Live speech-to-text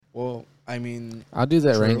Well, I mean, I'll do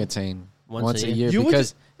the true. orangutan once a year You would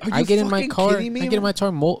because just- I get in my fucking car. kidding me, I get in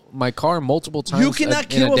my car multiple times. You cannot in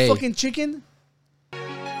kill a day. fucking chicken?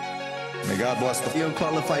 May God bless the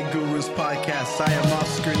Unqualified Gurus podcast. I am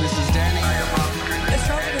Oscar and this is Danny.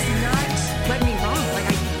 Astrology does not let me wrong. Like,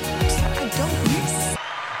 I don't miss.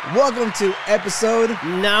 Welcome to episode.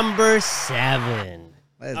 Number 7.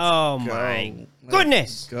 Let's Oh go. my Let's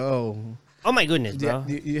goodness. Go. Oh my goodness, Do bro.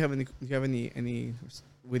 you have any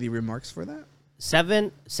witty remarks for that?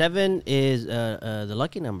 7 is the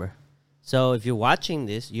lucky number. So if you're watching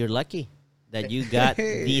this, you're lucky that you got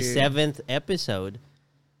the 7th episode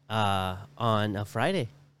on a Friday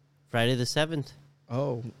the 7th.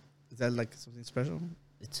 Oh, is that like something special?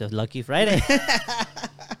 It's a lucky Friday.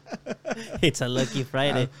 It's a lucky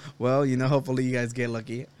Friday. Well, hopefully you guys get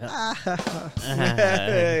lucky. Yeah.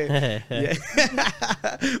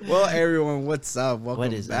 Well, everyone, what's up? Welcome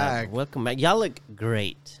What is back. that? Welcome back. Y'all look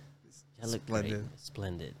great. Y'all look Splendid. great.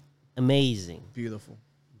 Splendid. Amazing. Beautiful.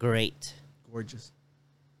 Great. Gorgeous.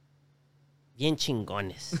 Bien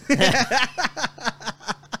chingones.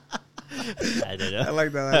 I don't know. I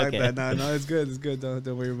like that. I Okay. like that. No, it's good. It's good.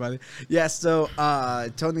 Don't worry about it. Yeah, so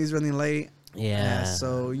Tony's running late. Yeah.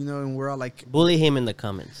 So, and we're all like, Bully him in the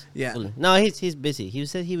comments. Yeah. Bully. No, he's busy. He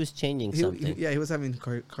said he was changing something. he was having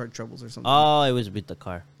car troubles or something. Oh, it was with the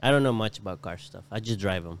car. I don't know much about car stuff. I just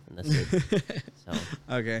drive them, and that's it. So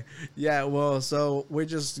Okay. Yeah, well, so we're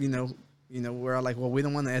just, we're all like, well, we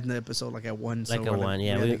don't want to end the episode like at 1. like so a we're one, like,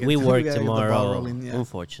 yeah. gotta We get- work gotta get the ball tomorrow, rolling, yeah.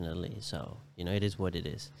 unfortunately. So it is what it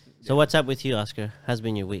is. So what's up with you, Oscar? How's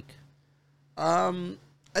been your week? I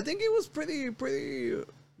think it was pretty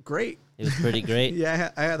great. It was pretty great.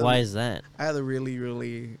 Yeah, I had Why is that? I had a really,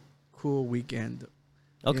 really cool weekend.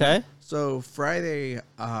 you Okay. know? So Friday,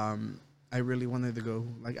 I really wanted to go.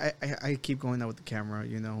 Like I keep going out with the camera.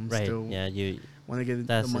 I'm Right. still Yeah. You. want to get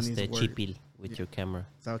That's the just money's the worth. chipil with your camera.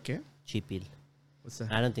 Is that okay? Chipil. What's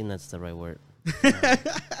that? I don't think that's the right word. You're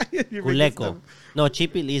making Culeco. stuff- No,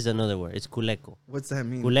 chipil is another word. It's culeco. What's that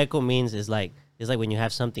mean? Culeco means it's like when you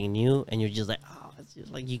have something new and you're just like, oh, it's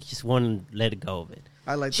just like you just want to let it go of it.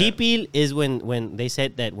 I like that. Chipil is when they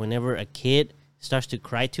said that whenever a kid starts to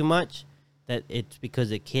cry too much, that it's because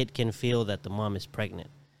the kid can feel that the mom is pregnant.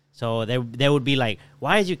 So they would be like,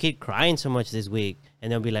 why is your kid crying so much this week?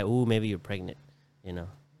 And they'll be like, ooh, maybe you're pregnant.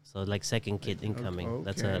 So like second kid incoming. Okay.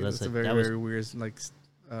 That's That's a a very, that was, very weird, like,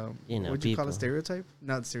 would you call people. it stereotype?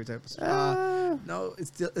 Not stereotype. No, it's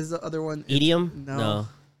the other one. It's- idiom. No.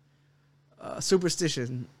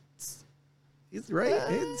 Superstition. It's right.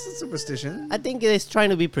 It's a superstition. I think it's trying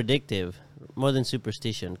to be predictive more than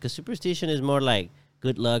superstition, because superstition is more like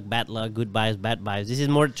good luck, good vibes, bad vibes. This is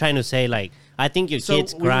more trying to say like, I think your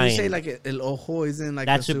kid's when crying. you say like el ojo isn't like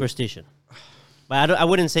That's superstition. But I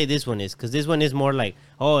wouldn't say this one is, because this one is more like,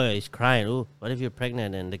 oh, he's crying. Ooh, what if you're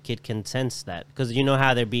pregnant and the kid can sense that? Because you know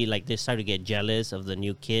how they start to get jealous of the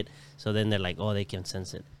new kid, so then they're like, oh, they can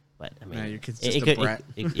sense it. But I mean, Nah, your kid's just a brat.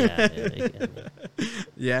 Yeah.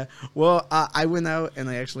 Yeah. Well, I went out and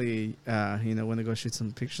I actually, went to go shoot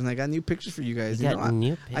some pictures, and I got new pictures for you guys. You got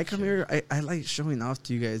new I come here. I like showing off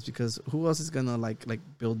to you guys because who else is gonna like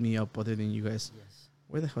build me up other than you guys? Yes.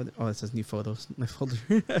 Where the hell? Oh, it says new photos. My folder.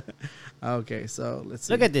 Okay, so let's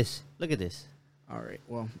see. Look at this. Look at this. All right.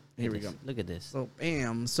 Well, here we go. Look at this. So,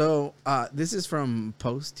 bam. So, this is from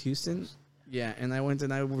Post Houston. Yeah, and I went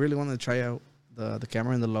and I really wanted to try out the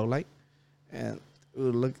camera in the low light, and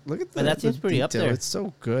ooh, look at But that seems pretty up detail. there. It's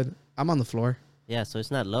so good. I'm on the floor. Yeah, so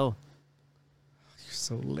it's not low. You're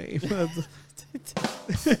so lame.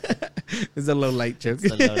 It's a low light joke.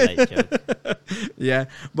 It's a low light joke. Yeah,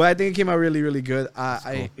 but I think it came out really, really good.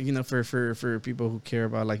 For people who care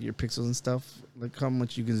about like your pixels and stuff, like how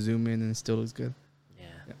much you can zoom in and it still looks good. Yeah.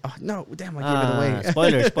 Oh no, damn! I gave it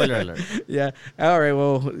away. Spoiler alert. Yeah. All right.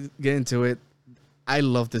 Well, get into it. I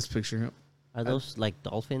love this picture. Are those like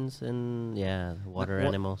dolphins and water What?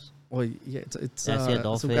 animals? Well, yeah, it's I see a some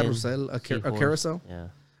dolphin, carousel, a seahorse. carousel. Yeah.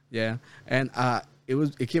 Yeah, and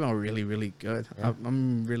it came out really, really good. Yeah.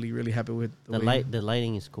 I'm really, really happy with the way. The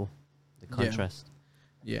lighting is cool. The contrast.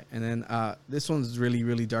 Yeah, and then this one's really,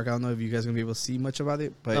 really dark. I don't know if you guys are gonna be able to see much about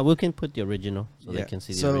it, but We can put the original so they can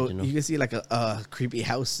see the original. So you can see like a creepy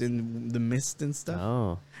house in the mist and stuff.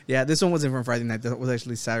 Oh, Yeah, this one wasn't from Friday night. That was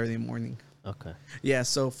actually Saturday morning. okay. Yeah,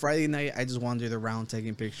 so Friday night I just wandered around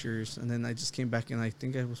taking pictures, and then I just came back and I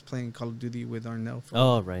think I was playing Call of Duty with Arnell.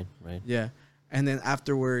 Oh, right. Yeah, and then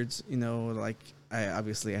afterwards, like I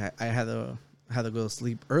had to go to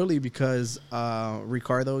sleep early because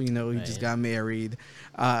Ricardo, he Right. just got married.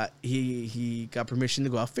 He got permission to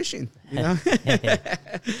go out fishing.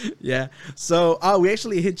 Yeah. So we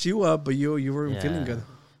actually hit you up, but you weren't feeling good.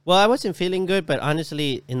 Well, I wasn't feeling good, but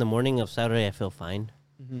honestly, in the morning of Saturday, I feel fine.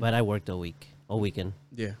 Mm-hmm. But I worked all weekend.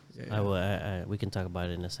 Yeah. Yeah. We can talk about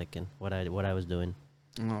it in a second. What I was doing.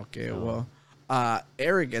 Okay. So- Well,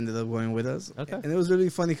 Eric ended up going with us. Okay. And it was really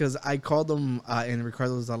funny because I called him and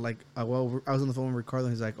Ricardo was like, well, I was on the phone with Ricardo.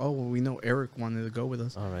 And he's like, oh, well, we know Eric wanted to go with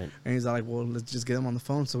us. All right. And he's like, well, let's just get him on the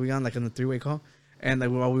phone. So we got like on the 3-way call. And like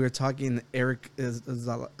while we were talking, Eric is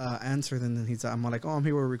answered. And then I'm like, oh, I'm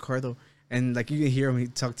here with Ricardo. And like you can hear him, he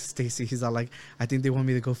talked to Stacy. He's all like, I think they want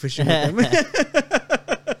me to go fishing with them.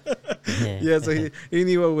 Yeah, so he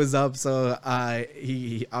knew what was up. So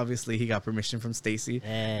he obviously he got permission from Stacy.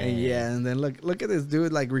 And then look at this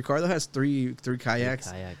dude. Like Ricardo has three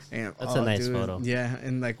kayaks. And That's a nice dude, photo. Yeah,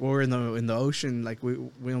 and like we're in the ocean. Like we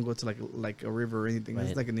don't go to like a river or anything. Right.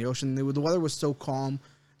 It's like in the ocean. The weather was so calm,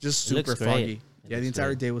 just It looks super great. foggy. It Yeah, the looks entire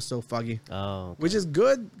great. day was so foggy, Oh. which is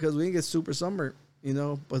good because we didn't get super summer, you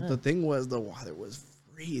know. But Yeah. the thing was, the water was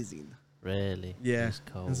freezing. Really? Yeah, It's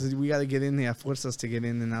cold. and so we got to get in there. Force us to get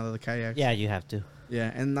in and out of the kayaks. Yeah, you have to.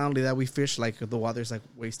 Yeah, and not only that, we fish like the water's like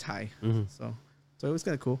waist high. Mhm. So it was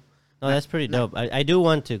kind of cool. No, that's pretty dope. I do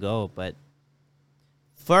want to go, but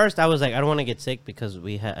first I was like, I don't want to get sick because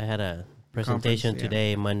I had a presentation Conference, yeah.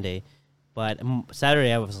 today, Monday, but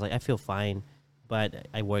Saturday I was like, I feel fine, but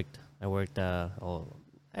I worked all,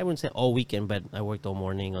 I wouldn't say all weekend, but I worked all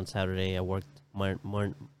morning on Saturday. I worked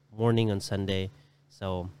morning on Sunday,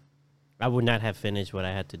 so I would not have finished what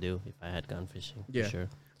I had to do if I had gone fishing. Yeah. For sure.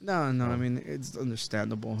 No, I mean it's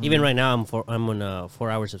understandable. Even right now, I'm on 4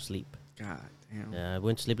 hours of sleep. God damn. I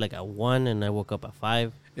went to sleep like at 1 and I woke up at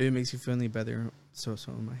 5. If it makes you feel any better, so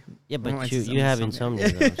am I. Yeah, Well, but I just you have insomnia.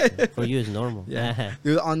 insomnia. Though, so for you, it's normal. Yeah.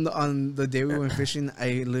 Dude, on the day we went fishing,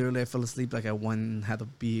 I fell asleep like at 1, had to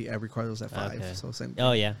be at Ricardo's at 5. Okay. So same.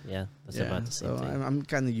 Oh yeah. That's yeah, about the same so thing. I'm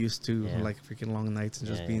kind of used to Yeah. like freaking long nights and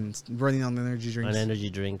just Yeah, being running on energy drinks. On energy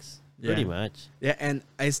drinks, Yeah. pretty much. Yeah, and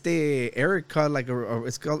Eric caught like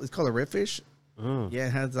it's called a redfish. Mm. Yeah,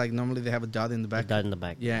 it has like normally they have a dot in the back. Dot in the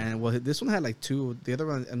back. Yeah, and well, this one had like 2. The other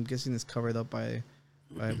one, I'm guessing, is covered up by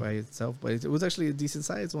itself, but it was actually a decent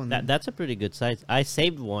sized one. That's a pretty good size. I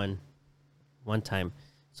saved one time,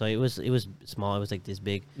 so it was small. It was like this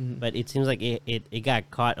big, Mhm. but it seems like it got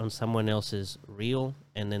caught on someone else's reel,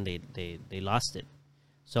 and then they lost it.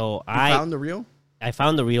 So You I found the reel. I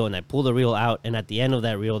found the reel and I pulled the reel out, and at the end of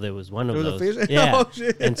that reel there was one of There those. was a fish? Yeah, Oh,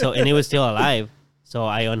 shit. and it was still alive. So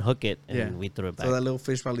I unhook it and Yeah. we threw it back. So that little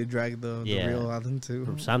fish probably dragged the Yeah. reel out into.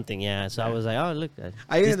 From something, yeah. So I was like, oh look, this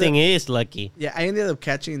ended thing is lucky. Yeah, I ended up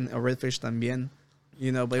catching a redfish también,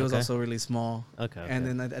 you know, but it was Okay. also really small. Okay. And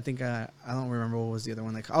then I think I don't remember what was the other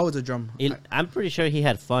one. Like, oh, it's a drum. I'm pretty sure he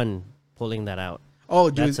had fun pulling that out. Oh,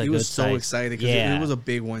 dude, That's a he was good so size. excited because Yeah. it was a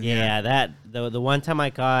big one. Yeah, that the one time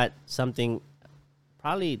I caught something,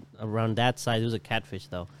 probably around that size. It was a catfish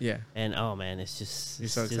though. Yeah. And oh man, it's just You're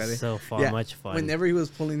so it's excited. just so fun, Yeah. much fun. Whenever he was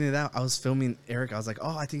pulling it out, I was filming Eric. I was like,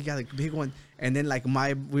 oh, I think he got a big one. And then like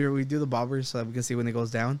we do the bobbers so that we can see when it goes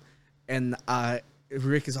down. And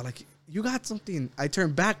Rick is all like, you got something. I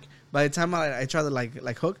turned back. By the time I tried to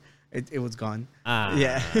like hook, it was gone.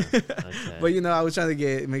 Yeah. okay. But you know, I was trying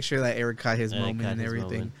to make sure that Eric caught his Eric moment caught and his everything.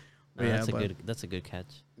 moment. But No, yeah, that's a good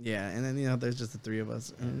catch. yeah, and then you know, there's just the 3 of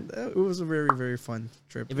us, and it was a very, very fun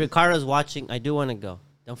trip. If Ricardo's watching, I do want to go.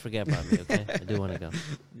 Don't forget about me, okay? I do want to go.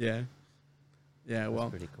 Yeah. Yeah, well,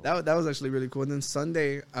 pretty cool. that was actually really cool. And then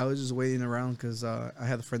Sunday, I was just waiting around because I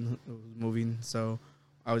had a friend who was moving, so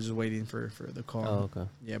I was just waiting for the call. Oh, okay.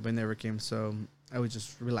 Yeah, but it never came, so I was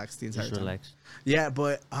just relaxed the entire Just time. relax. Yeah,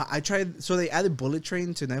 but I tried. So they added Bullet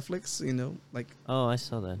Train to Netflix. You know, like Oh, I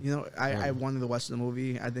saw that. you know, I wanted to watch the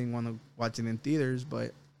movie. I didn't want to watch it in theaters,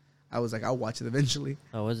 but I was like, I'll watch it eventually.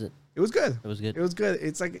 How was it? It was good. It was good. It was good.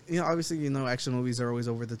 It's like, you know, obviously, you know, action movies are always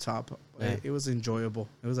over the top. But Yeah. it was enjoyable.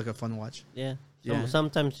 It was like a fun watch. Yeah. Yeah.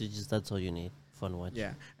 Sometimes that's all you need. Fun watch.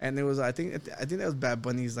 Yeah, and it was. I think that was Bad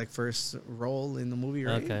Bunny's like first role in the movie,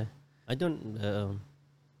 right? Okay. I don't.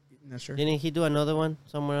 Not sure. Didn't he do another one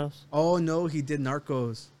somewhere else? Oh no, he did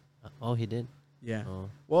Narcos. Oh, he did. Yeah. Oh,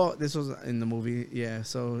 Well, this was in the movie. Yeah,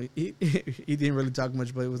 so he he didn't really talk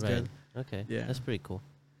much, but it was right. good. Okay. Yeah. That's pretty cool.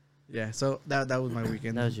 Yeah. So that was my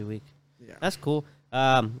weekend. That was your week. Yeah. That's cool.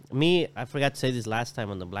 Me, I forgot to say this last time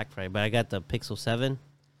on the Black Friday, but I got the Pixel 7,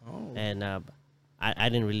 Oh. and I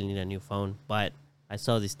didn't really need a new phone, but I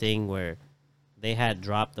saw this thing where they had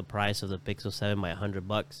dropped the price of the Pixel 7 by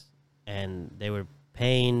 $100, and they were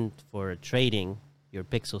paying for trading your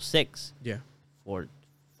Pixel 6 Yeah. for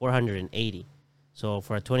 $480. So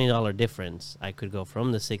for a $20 difference, I could go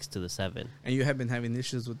from the 6 to the 7. And you have been having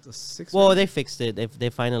issues with the 6. Well, right? they fixed it. They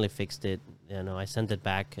finally fixed it. You know, I sent it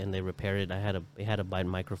back and they repaired it. It had a bite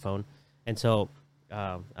microphone, and so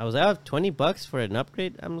I was like, $20 for an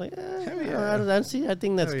upgrade. I'm like, Hell yeah. I don't see. I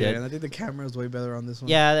think that's Oh, good. yeah, and I think the camera is way better on this one.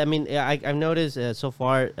 Yeah, I mean, I've noticed so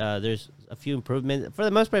far there's a few improvements. For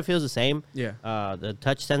the most part, it feels the same. Yeah. The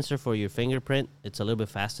touch sensor for your fingerprint, it's a little bit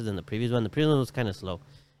faster than the previous one. The previous one was kind of slow.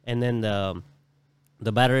 And then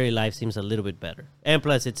the battery life seems a little bit better. And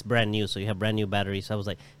plus, it's brand new, so you have brand new batteries. So I was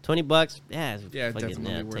like, $20? Yeah,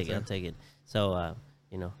 definitely worth it. I'll take it. So,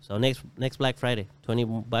 so next Black Friday,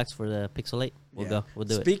 $20 for the Pixel 8. We'll go. We'll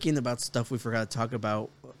do it. Speaking about stuff we forgot to talk about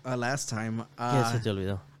last time. Yes, se te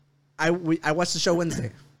olvidó. I watched the show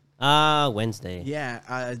Wednesday. Wednesday.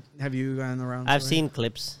 Yeah. Have you gone around? I've to it? seen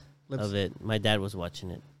clips of it. My dad was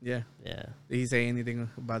watching it. Yeah. Yeah. Did he say anything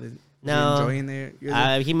about it? No. Enjoying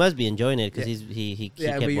it? He must be enjoying it because he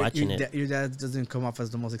Yeah, kept but watching it. Your dad doesn't come off as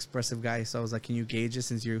the most expressive guy, so I was like, can you gauge it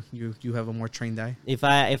since you have a more trained eye? If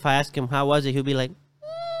I ask him how was it, he'll be like,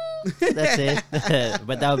 that's it.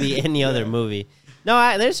 But that would be any other movie.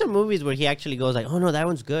 No, there's some movies where he actually goes like, oh no, that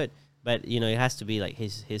one's good. But it has to be like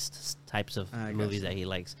his types of movies that he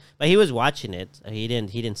likes. But he was watching it. He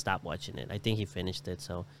didn't stop watching it. I think he finished it.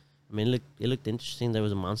 So I mean, it looked interesting. There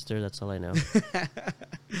was a monster. That's all I know.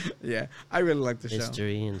 Yeah, I really like the show.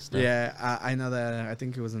 History and stuff. Yeah, I know that. I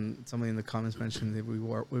think it was somebody in the comments mentioned if we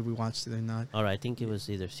watched it or not. All right, I think it was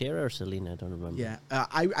either Sierra or Selena. I don't remember. Yeah,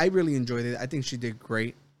 I really enjoyed it. I think she did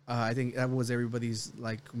great. I think that was everybody's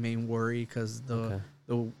like main worry because the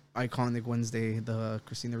iconic Wednesday, the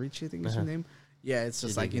Christina Ricci, I think is her name. Yeah, it's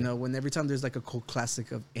just like when every time there's like a cult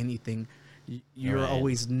classic of anything, you're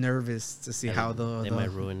always nervous to see how they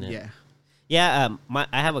might ruin it. Yeah. Yeah,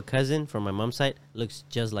 I have a cousin from my mom's side, looks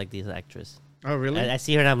just like this actress. Oh, really? I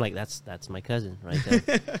see her and I'm like, that's my cousin right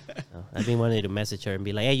there. So I've been wanting to message her and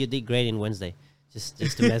be like, hey, you did great in Wednesday. Just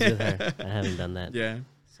to mess with her. I haven't done that. Yeah.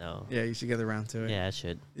 So yeah, you should get around to it. Yeah, I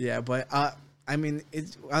should. Yeah, but I mean,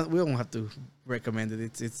 we don't have to recommend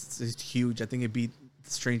it. It's huge. I think it beat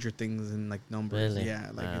Stranger Things in like numbers. Really? Yeah,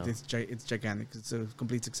 like Wow. it's gigantic. It's a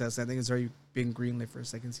complete success. I think it's already been greenlit for a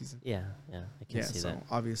second season. Yeah, I can see that.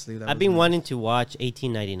 Obviously, I've been wanting to watch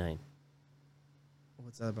 1899.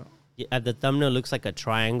 What's that about? Yeah, the thumbnail looks like a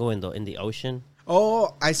triangle in the ocean.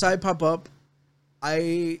 Oh, I saw it pop up.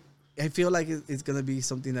 I feel like it's gonna be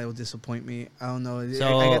something that will disappoint me. I don't know.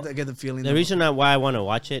 So I get the feeling. The reason why I want to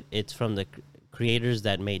watch it, it's from the creators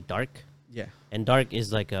that made Dark. Yeah. And Dark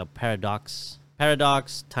is like a paradox,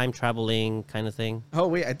 time traveling kind of thing. Oh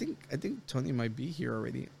wait, I think Tony might be here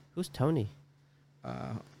already. Who's Tony?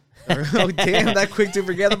 Oh damn! That quick to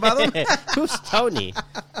forget about him. Who's Tony?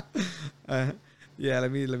 Yeah,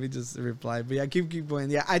 let me just reply. But yeah, keep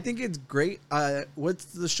going. Yeah, I think it's great. What's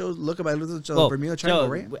the show look about? Bermuda Triangle,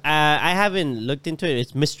 right? I haven't looked into it.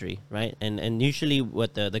 It's mystery, right? And usually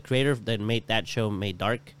what the creator that made that show made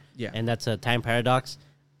Dark. Yeah. And that's a time paradox.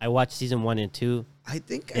 I watched season 1 and 2. I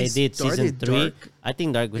think they did season 3. Dark. I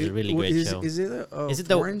think Dark was a really great show. Is it a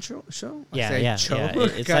foreign show? Yeah.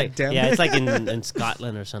 It's like it's like in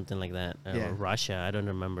Scotland or something like that, or Russia. I don't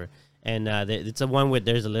remember. And it's a one where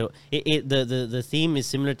there's a little. The theme is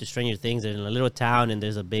similar to Stranger Things. There's a little town and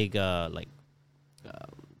there's a big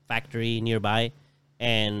factory nearby,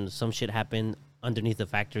 and some shit happened underneath the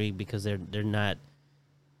factory because they're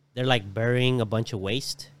like burying a bunch of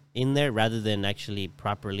waste in there rather than actually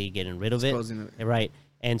properly getting rid of it. Right.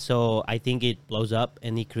 And so I think it blows up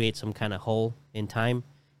and he creates some kind of hole in time,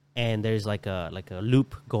 and there's like a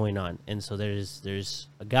loop going on, and so there's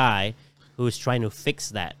a guy who's trying to fix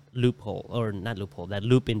that loophole, or not loophole, that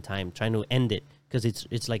loop in time, trying to end it because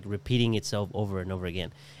it's like repeating itself over and over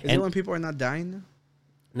again. Is it when people are not dying?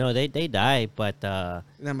 No, they die, but that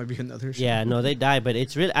might be another show. Yeah, no, they die, but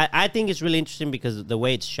it's really I think it's really interesting because the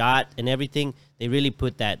way it's shot and everything, they really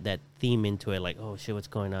put that theme into it, like, oh shit, what's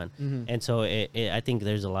going on? Mm-hmm. And so I think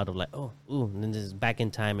there's a lot of like, and then this is back in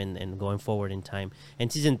time and going forward in time. And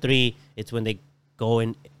season 3, it's when they go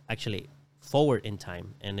in actually forward in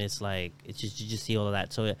time, and it's like it's just you just see all of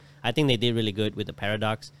that. So I think they did really good with the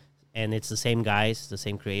paradox, and it's the same guys, the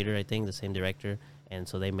same creator, I think, the same director. And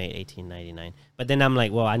so they made 1899. But then I'm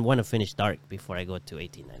like, well, I want to finish Dark before I go to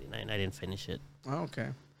 1899. I didn't finish it. Oh,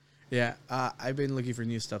 okay. Yeah, I've been looking for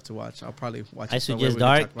new stuff to watch. I'll probably watch it. I suggest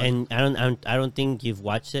Dark, and I don't think you've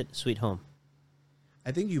watched it. Sweet Home.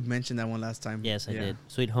 I think you mentioned that one last time. Yes, I did.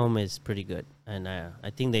 Sweet Home is pretty good. And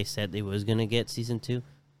I think they said they was going to get season 2.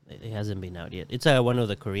 It hasn't been out yet. It's one of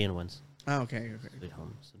the Korean ones. Oh, okay. Sweet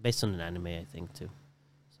Home. It's based on an anime, I think, too.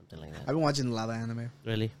 Like that. I've been watching a lot of anime.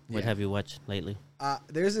 Really? What have you watched lately?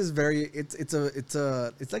 There's this it's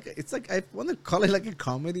like I want to call it like a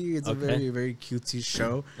comedy. It's a very, very cutesy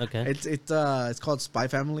show. Okay. It's called Spy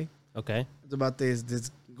Family. Okay. It's about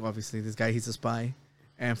this obviously this guy, he's a spy,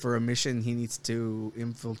 and for a mission he needs to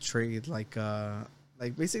infiltrate like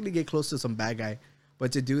basically get close to some bad guy.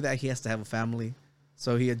 But to do that, he has to have a family.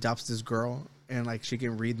 So he adopts this girl, and like she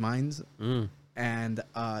can read minds, and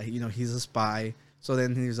he's a spy. So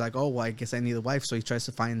then he's like, oh, well, I guess I need a wife. So he tries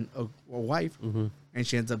to find a wife, and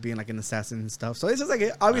she ends up being like an assassin and stuff. So it's just like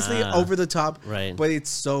obviously over the top, right? But it's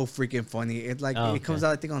so freaking funny. It it comes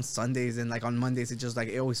out I think on Sundays, and like on Mondays, it just like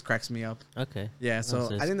it always cracks me up. Okay. Yeah,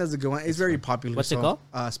 so I think that's a good one. It's very popular. What's it called?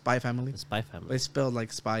 Spy Family. The Spy Family. It's spelled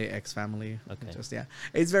like Spy X Family. Okay. Just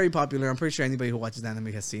it's very popular. I'm pretty sure anybody who watches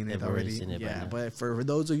anime has seen it already. Seen it yeah, but for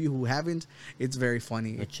those of you who haven't, it's very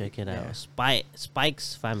funny. Go check it Yeah. out.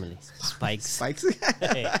 Spike's Family. Spikes.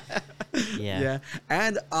 Yeah. Yeah.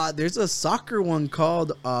 And there's a soccer one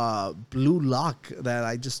called Blue Lock that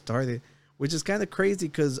I just started, which is kind of crazy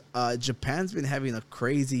because Japan's been having a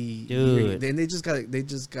crazy year. Then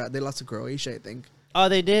they lost to Croatia, I think. Oh,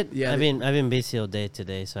 they did. Yeah, I've been busy all day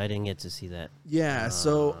today, so I didn't get to see that. Yeah,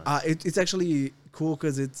 so it's actually cool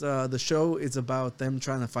because it's the show is about them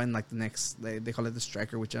trying to find like the next they call it the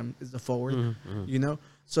striker, which is the forward. You know,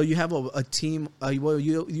 so you have a team.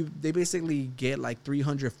 They basically get like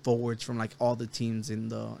 300 forwards from like all the teams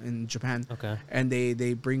in Japan. Okay, and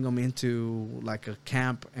they bring them into like a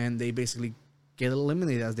camp, and they basically get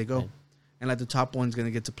eliminated as they go, and like the top one's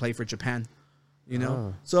gonna get to play for Japan. You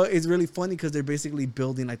know, so it's really funny because they're basically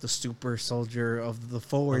building like the super soldier of the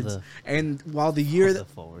forwards. And while the year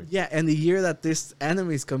and the year that this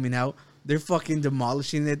anime is coming out, they're fucking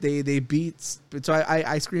demolishing it. They beat. So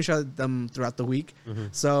I screenshot them throughout the week.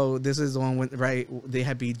 So this is the one when they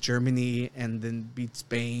had beat Germany and then beat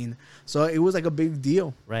Spain. So it was like a big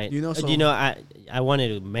deal, right? You know, so I wanted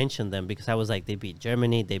to mention them because I was like, they beat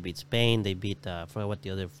Germany, they beat Spain, they beat I forgot what the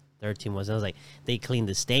other third team was. I was like, they cleaned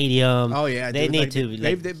the stadium. Oh yeah, they need to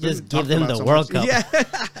just give them the World Cup. Yeah.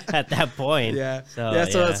 At that point. Yeah.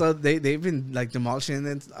 So they've been like demolishing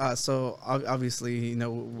it. So obviously,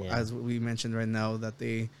 as we mentioned right now, that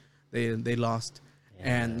they lost.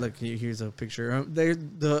 And look, here's a picture.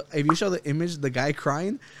 If you show the image, the guy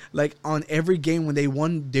crying, like on every game when they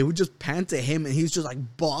won, they would just pan to him, and he's just like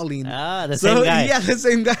bawling. The same guy. Yeah, the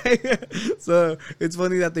same guy. So it's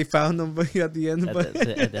funny that they found him at the end. At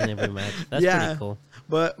the end of every match. That's pretty cool.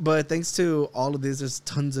 But thanks to all of this, there's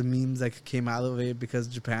tons of memes that came out of it because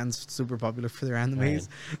Japan's super popular for their animes.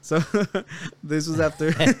 Right. So this was after.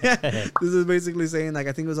 This is basically saying like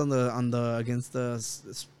I think it was on the against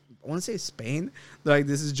the. I want to say Spain. Like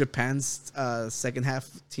this is Japan's second half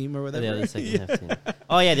team or whatever. Yeah, the second half team.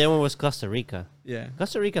 Oh yeah, the other one was Costa Rica. Yeah,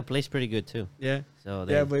 Costa Rica plays pretty good too. Yeah. So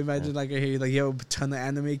but imagine like you have a ton of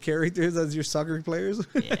anime characters as your soccer players.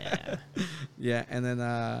 Yeah. Yeah, and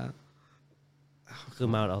then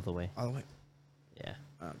zoom out all the way. All the way. Yeah.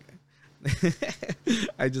 Okay.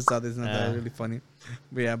 I just saw this and that was really funny.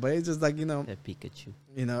 But it's just like that Pikachu.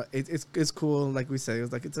 It's cool. Like we said, it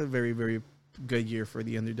was like it's a very very good year for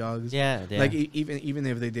the underdogs. Yeah. Like even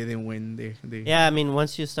if they didn't win, they. Yeah, I mean,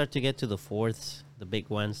 once you start to get to the fourths, the big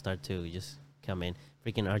ones start to just come in.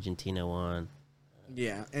 Freaking Argentina won.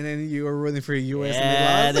 Yeah, and then you were rooting for US.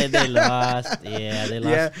 Yeah, and they lost. they lost. Yeah, they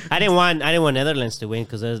lost. Yeah. I didn't want Netherlands to win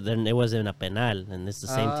because then it wasn't a penal, and it's the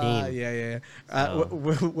same team. Yeah. So.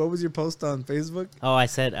 What was your post on Facebook? Oh, I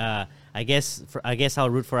said I guess I'll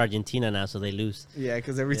root for Argentina now, so they lose. Yeah,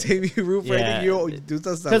 because every time you root for anything, you do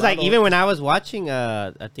stuff. Because like even when I was watching,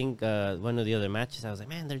 I think one of the other matches, I was like,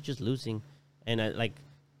 man, they're just losing, and I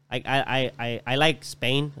like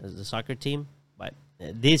Spain as the soccer team, but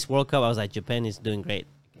this World Cup, I was like, Japan is doing great.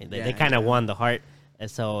 They kind of won the heart, and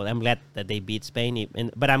so I'm glad that they beat Spain.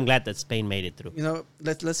 But I'm glad that Spain made it through.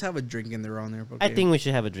 Let's have a drink in their honor. Okay? I think we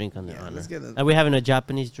should have a drink on their honor. Let's get Are we having a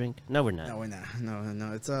Japanese drink? No, we're not. No, we're not.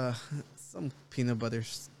 No. It's some peanut butter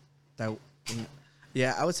stout.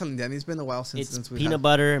 Yeah, I was telling Danny it's been a while since it's we peanut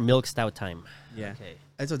butter milk stout time. Yeah. Okay.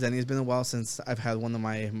 I told Danny it's been a while since I've had one of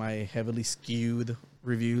my heavily skewed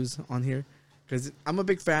reviews on here because I'm a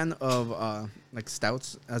big fan of like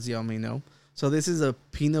stouts, as y'all may know. So this is a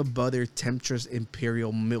peanut butter Temptress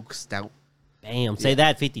Imperial Milk Stout. Bam! Say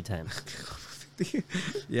that 50 times.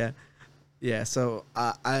 Yeah. So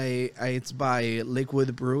it's by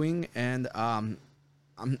Liquid Brewing, and I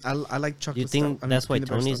like chocolate. You think stout. that's why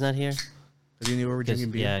Tony's not here? Because you knew we were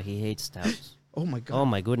drinking beer. Yeah, he hates stouts. Oh my god. Oh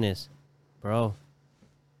my goodness, bro.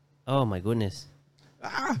 Oh my goodness.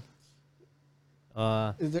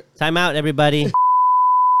 Time out, everybody.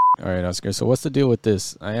 All right, Oscar. So what's the deal with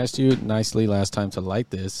this? I asked you nicely last time to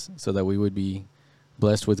light this so that we would be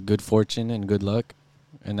blessed with good fortune and good luck,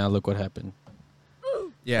 and now look what happened.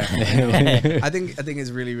 Yeah, I think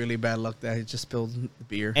it's really really bad luck that I just spilled the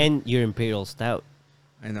beer. And your Imperial Stout.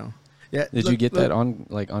 I know. Yeah. Did you get that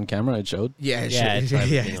on camera? It showed. Yeah, Yeah, it's yeah,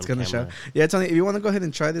 probably yeah, being it's on gonna show. camera. Yeah, Tony, if you want to go ahead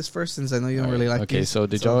and try this first, since I know you don't really like Okay, these, so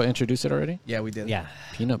did y'all introduce it already? Yeah, we did. Yeah.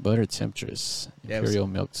 Peanut butter temptress Yeah, it was- imperial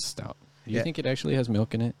milk stout. Do you Yeah. think it actually has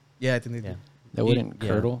milk in it? Yeah, I think they Yeah. did. That wouldn't Yeah.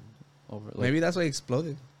 curdle over. Like, Maybe that's why it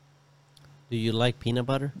exploded. Do you like peanut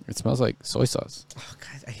butter? it smells like soy sauce. Oh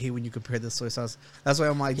God, I hate when you compare the soy sauce. That's why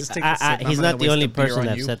I'm like, just take. I- a sip. I'm he's gonna not the waste only beer person on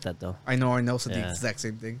that you. said that though. I know, said the Yeah. exact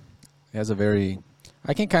same thing. It has a very.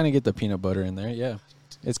 I can kind of get the peanut butter in there. Yeah,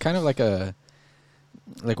 it's kind of like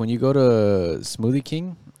when you go to Smoothie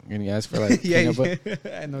King and you ask for like Yeah, peanut butter.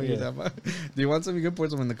 I know what Yeah. you're talking about. Do you want some? You can pour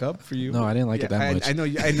some in the cup for you. No, I didn't like it that much. I know,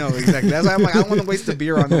 I know exactly. That's why I'm like, I don't want to waste the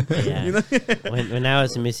beer on it. Yeah. You know? when I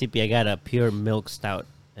was in Mississippi, I got a pure milk stout,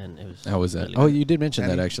 and it was. How was that? really Oh, good. you did mention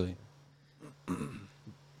that Danny? actually.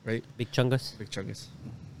 Right, Big chungus. big chungus.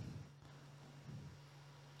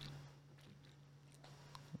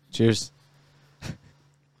 Cheers.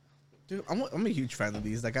 Dude, I'm a huge fan of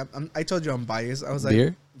these. Like I told you I'm biased. I was like,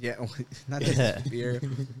 Beer? yeah, not this beer,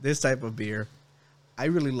 this type of beer. I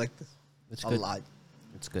really like this It's a good. lot.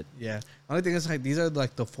 It's good. Yeah. Only thing is like these are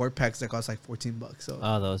like the 4-packs that cost like $14. So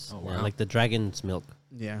Oh, those. Oh, Yeah, wow. like the dragon's milk.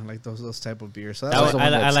 yeah, like those type of beers. So That that's was- why-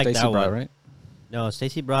 I like Stacy that brought, one. right? No,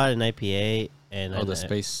 Stacy brought an IPA and Oh, the a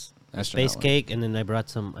space astronaut space one. cake, and then I brought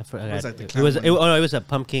some. I forgot. was like the It clown was. one? It was a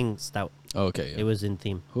pumpkin stout. Oh, okay. Yeah. It was in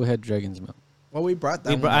theme. Who had dragon's milk? well, we brought that.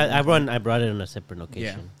 We one. brought, I brought it on a separate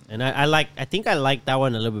occasion, and I think I like that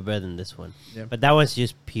one a little bit better than this one. Yeah. But that one's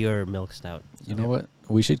just pure milk stout. You know what?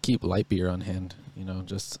 We should keep light beer on hand. You know,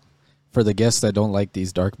 just for the guests that don't like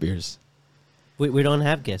these dark beers. We don't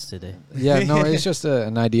have guests today. Yeah, no, it's just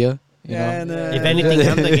an idea. You Yeah, know, no. If anything,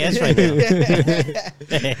 I'm the guest right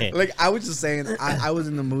now. Like I was just saying, I was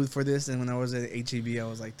in the mood for this, and when I was at HEB, I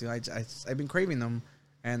was like, dude, I've been craving them,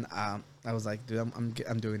 and I was like, dude,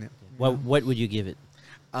 I'm doing it. What would you give it?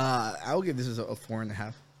 I will give this a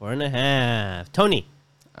 4.5. 4.5. Tony.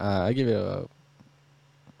 I give it a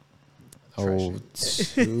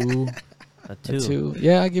two. A A 2. 2.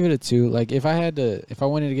 Yeah, I give it a 2. Like if I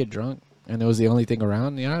wanted to get drunk and it was the only thing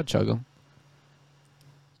around, yeah, I'd chug them.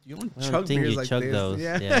 You don't I don't chug think beers you like chug this. those.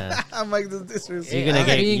 Yeah. Yeah. I'm like this is.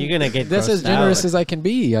 You're gonna get. That's as grossed generous out. as I can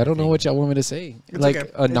be. I don't know what y'all want me to say. It's like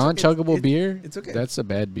okay. a non-chuggable beer. It's okay. That's a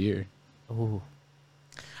bad beer. Ooh.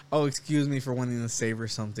 Oh, excuse me for wanting to savor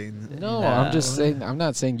something. No, Nah. I'm just saying. I'm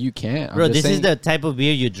not saying you can't. Bro, I'm just this is saying, the type of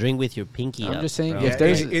beer you drink with your pinky I'm up, just saying bro. if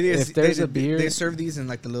there's it is. if there's they, a beer they serve these in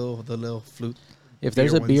like the little flute. if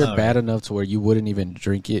there's a beer beer ones. bad enough to where you wouldn't even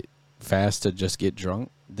drink it fast to just get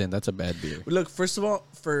drunk, then that's a bad beer. Look, first of all,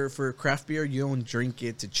 for craft beer, you don't drink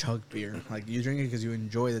it to chug beer. Like you drink it because you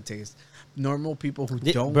enjoy the taste. Normal people who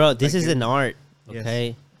don't, Bro, this like is it, an art, Yes.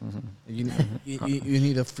 okay? You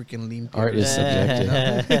need a freaking lean. Art is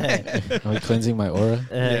beer. subjective. Am I cleansing my aura?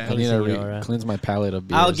 Yeah. I need to Cleansing your aura. cleanse my palate of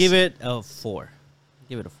beers. I'll give it a 4.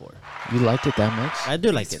 Give it a 4. You liked it that much? I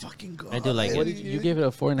do like It's it. fucking good. I do like What it. did you give it a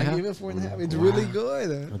 4.5? I give it 4.5. It's really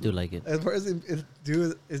good. I do like it. As far as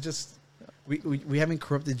dude, it's just we haven't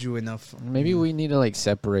corrupted you enough. Maybe we need to like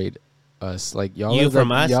separate us. Like y'all You are the,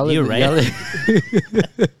 from us? Y'all are You the, right.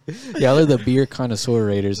 y'all are the beer connoisseur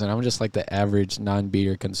raters, and I'm just like the average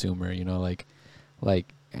non-beer consumer. You know, like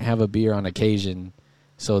have a beer on occasion.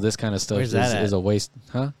 So this kind of stuff Where's that at? is a waste,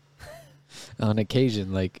 huh? On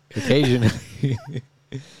occasion, like occasion.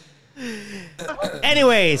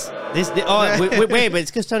 Anyways, wait, but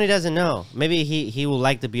it's because Tony doesn't know. Maybe he will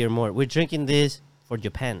like the beer more. We're drinking this for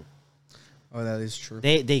Japan. Oh, that is true.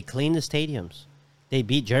 They clean the stadiums. They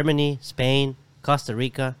beat Germany, Spain, Costa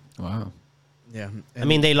Rica. Wow. Yeah. I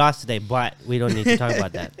mean, they lost today, but we don't need to talk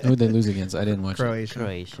about that. Who did they lose against? I didn't watch Croatia.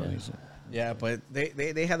 Croatia. Yeah, but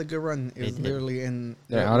they had a good run. It was did. literally in.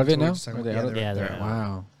 They're out of it now? towards the- Are they out of it? Yeah, they're out. out.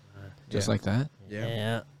 Wow. Just Yeah. like that? Yeah.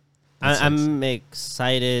 Yeah. That I'm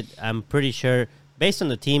excited. I'm pretty sure, based on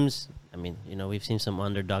the teams, I mean, you know, we've seen some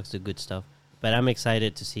underdogs do good stuff, but I'm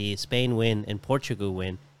excited to see Spain win and Portugal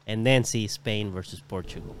win, and then see Spain versus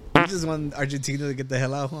Portugal. You just want Argentina to get the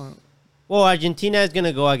hell out, huh? Well, Argentina is going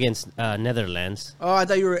to go against Netherlands. Oh, I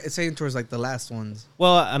thought you were saying towards like the last ones.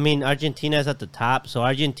 Well, I mean, Argentina is at the top, so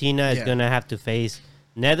Argentina is Yeah. going to have to face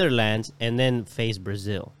Netherlands and then face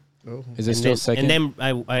Brazil. Oh. Is it And still then, second? And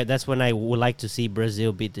then I that's when I would like to see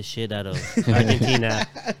Brazil beat the shit out of Argentina.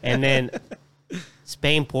 And then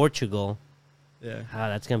Spain, Portugal. Yeah. Ah,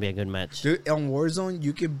 that's going to be a good match. Dude, on Warzone,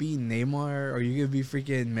 you can be Neymar or you can be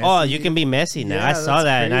freaking Messi. Oh, you can be Messi now. Yeah, I saw that's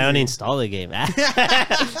that and I crazy. uninstalled the game.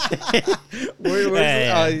 Where's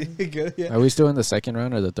Yeah, it? Oh, good. Yeah. Are we still in the second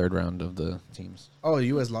round or the third round of the teams? Oh, the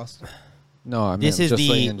U.S. lost. No, I mean This is just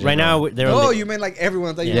like the in right now. general. They're on Oh, the, you meant like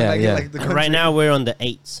everyone? I thought you Yeah, meant like, yeah. like the country. right now we're on the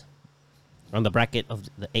 8s. on the bracket of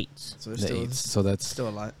the 8s. So there's The still, eights. So that's still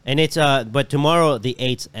a lot. And it's but tomorrow the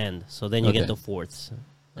 8s end, so then you get Okay. the 4ths,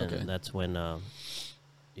 and Okay. that's when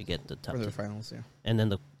you get the top For the two. finals, yeah. And then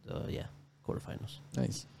the quarterfinals.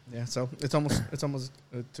 nice. Yeah, so it's almost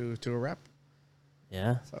to a wrap.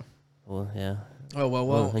 Yeah. So. Well, yeah. Oh Well,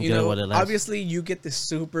 well. You enjoy know, what it lasts. obviously you get this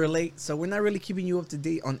super late, so we're not really keeping you up to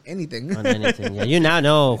date on anything. On anything. Yeah. You now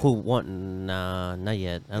know who won. Nah, not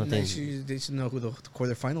yet. I don't They think. should know who the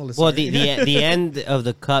quarterfinalists Well, are. the end of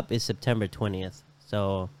the cup is September 20th.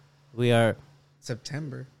 So we are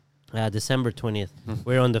September. December 20th.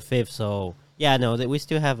 We're on the 5th. So yeah, no, we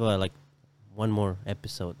still have like one more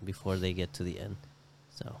episode before they get to the end.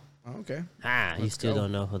 So Oh, okay. you Let's still go.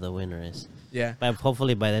 don't know who the winner is. Yeah. But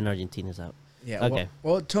hopefully by then Argentina's out. Yeah. Okay.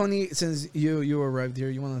 Well, Tony, since you arrived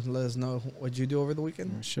here, you want to let us know what you do over the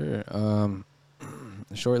weekend? Sure.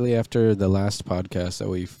 Shortly after the last podcast that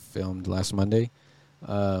we filmed last Monday,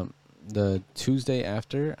 the Tuesday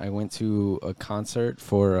after, I went to a concert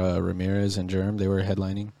for Ramirez and Germ. They were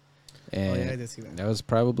headlining, and yeah, I did see that. that was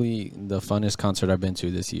probably the funnest concert I've been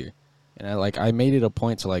to this year. And I made it a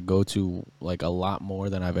point to like go to like a lot more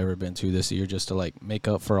than I've ever been to this year, just to like make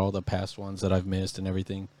up for all the past ones that I've missed and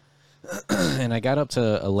everything. And I got up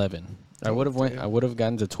to 11. I would have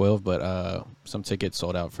gotten to 12, but some tickets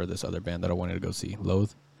sold out for this other band that I wanted to go see,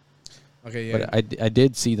 Loathe. Okay, yeah. But I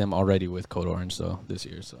did see them already with Code Orange though this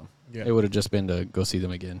year, so Yeah. it would have just been to go see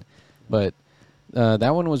them again. But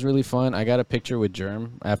that one was really fun. I got a picture with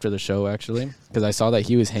Germ after the show actually, because I saw that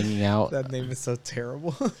he was hanging out. That name is so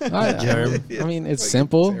terrible. I mean, it's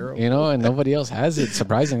simple, you know, and nobody else has it.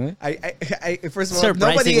 Surprisingly, I first of all,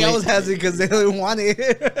 nobody Surprisingly. else has it because they don't want it.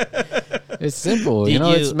 it's simple. Did You know,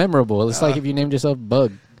 you- it's memorable. It's like if you named yourself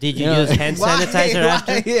Bug. Did you You know, use hand sanitizer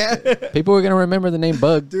after? Yeah. People were gonna remember the name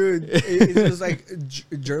Bug. Dude, it's just like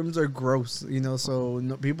germs are gross, you know, so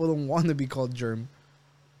people don't want to be called germ,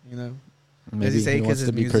 you know. Does Maybe he say he wants because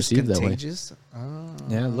to be perceived that way. contagious? Oh.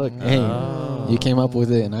 Yeah, look, hey, you came up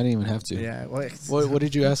with it, and I didn't even have to. Yeah. Well, What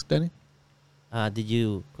did you ask, Danny? Did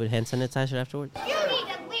you put hand sanitizer afterwards?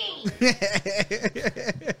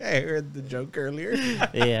 I heard the joke earlier.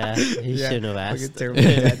 Yeah, you Yeah, shouldn't have fucking asked. terrible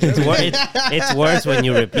dad joke. It's worse when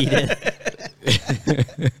you repeat it.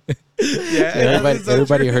 Yeah, that's so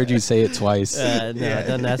Everybody true. heard you say it twice. No, Yeah.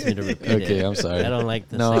 don't ask me to repeat it. Okay, I'm sorry. I don't like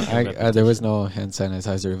the No, second there was no hand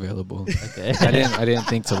sanitizer available. Okay. I didn't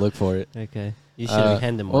think to look for it. Okay. You should have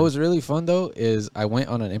handed them What one. was really fun though is I went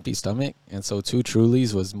on an empty stomach, and so 2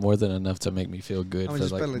 Trulies was more than enough to make me feel good How for much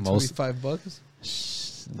you like spent, like most. $25?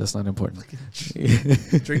 Shh, that's not important.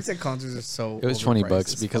 Drinks at concerts are so. It was overpriced. $20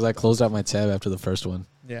 It's because I fucked up. closed out my tab after the first one,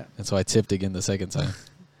 Yeah. and so I tipped again the second time.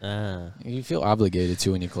 You feel obligated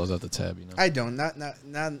to when you close out the tab, you know. I don't. Not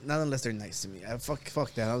unless they're nice to me.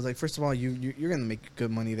 Fuck that. I was like, first of all, you're gonna make good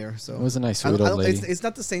money there. So It was a nice I sweet don't- I old don't- lady. It's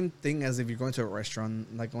not the same thing as if you're going to a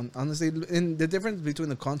restaurant. Like honestly, in the difference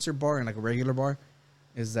between a concert bar and like a regular bar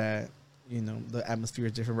is that the atmosphere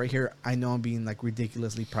is different. Right here, I know I'm being like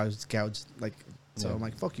ridiculously price gouged. Like so, Yeah. I'm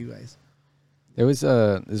like, fuck you guys. There was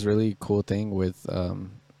this really cool thing with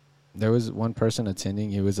there was one person attending.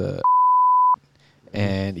 He was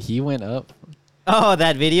and he went up. Oh,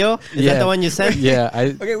 that video? Is that the one you sent? Yeah,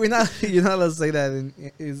 Okay, you're not allowed to say that.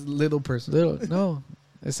 Is little person. no,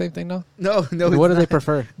 the same thing. No, No. what it's do not. they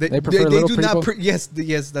prefer? They prefer they little do people. not. Yes,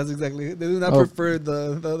 that's exactly. They do not Oh. prefer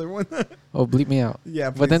the other one. Oh, bleep me out. Yeah,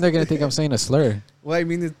 But then please. they're gonna think I'm saying a slur. Well, I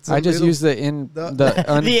mean, it's. I just use the N, the- The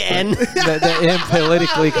N. the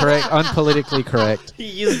politically correct, unpolitically correct, He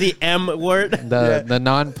used the M word. the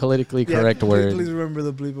non-politically correct word. Please remember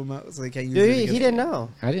the bleep them out so they can't use Dude, it. he against didn't me. know.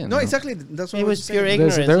 I didn't. No, know. exactly. That's what He I was pure saying.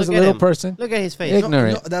 ignorance. There was a Look at little him. person. Look at his face.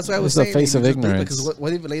 Ignorant. No, that's what I It was was the saying. face you of just bleep it, ignorance. Because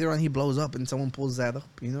what if later on he blows up and someone pulls that up?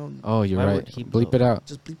 Oh, you're Why right. would he Bleep blow? it out.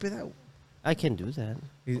 Just bleep it out. I can do that.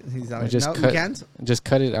 He's I out. just No, you cut- can't. Just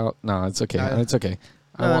cut it out. No, it's okay. It's okay.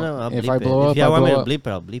 No, I'll if bleep I it. blow If up, you I want me blow to up. bleep it,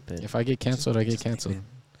 I'll bleep it. If I get canceled, I get canceled.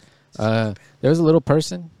 There was a little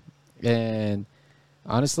person, and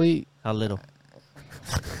honestly, How little?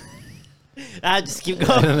 Just keep I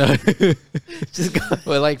going. don't know. Just go.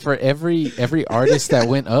 But like for every artist that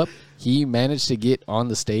went up, he managed to get on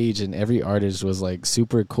the stage, and every artist was like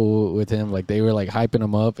super cool with him. Like they were like hyping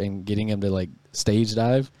him up and getting him to like stage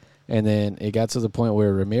dive. And then it got to the point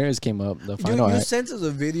where Ramirez came up, the Dude, final you act. sent us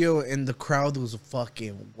a video and the crowd was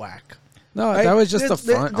fucking whack. No, that was just the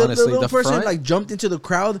front, honestly. The little The person front, like jumped into the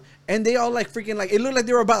crowd and they all like freaking like it looked like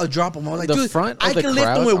they were about to drop him. I was like, the dude, front I of the can lift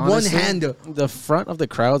crowd, them with honestly, one hand. the front of the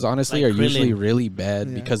crowds, honestly, Like are usually Krillin. really bad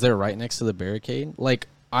Yeah. because they're right next to the barricade. Like,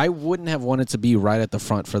 I wouldn't have wanted to be right at the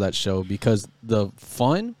front for that show because the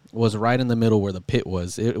fun was right in the middle where the pit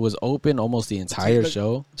was. It was open almost the entire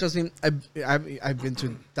show. Trust me, I've been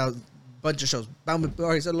to a bunch of shows.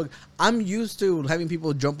 Already said, look, I'm used to having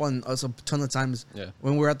people jump on us a ton of times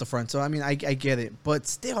when we're at the front. So I mean, I get it, but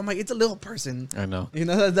still, I'm like, it's a little person. I know. You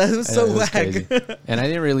know, that was so whack. Crazy. And I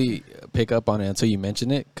didn't really pick up on it until you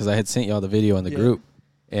mentioned it because I had sent y'all the video in the group,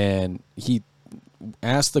 and he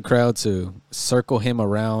asked the crowd to circle him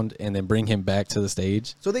around and then bring him back to the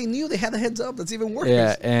stage. So they knew they had the heads up. That's even worse.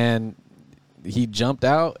 Yeah, and he jumped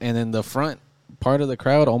out, and then the front part of the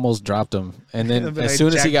crowd almost dropped him. And then as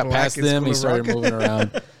soon as he got past them, he started moving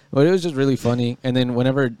around. But it was just really funny. And then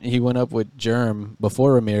whenever he went up with Germ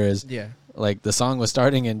before Ramirez, like the song was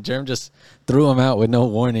starting, and Germ just threw him out with no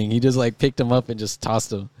warning. He just like picked him up and just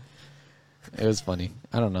tossed him. It was funny.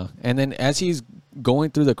 I don't know. And then as he's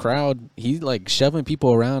going through the crowd, he's like shoving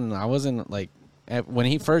people around. And I wasn't like, when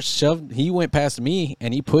he first shoved, he went past me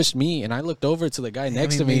and he pushed me. And I looked over to the guy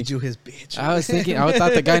next to me. Made you his bitch. I was thinking, I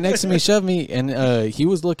thought the guy next to me shoved me. And he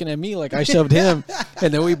was looking at me like I shoved him.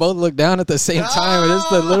 And then we both looked down at the same time. And it's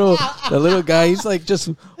the little guy. He's like just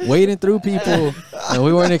wading through people. And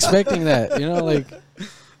we weren't expecting that, you know, like.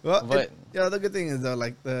 Well, but the good thing is though,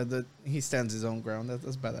 like the he stands his own ground.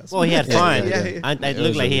 That's badass. Well, he had fun. It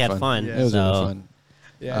looked like he had fun. It was really fun.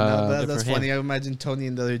 Yeah, no, that's funny. I imagine Tony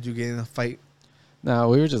and the other dude getting in a fight. No,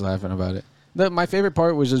 we were just laughing about it. My favorite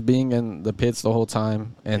part was just being in the pits the whole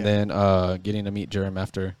time, and then getting to meet Jerem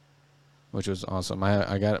after, which was awesome.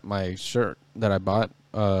 I got my shirt that I bought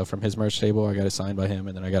from his merch table. I got it signed by him,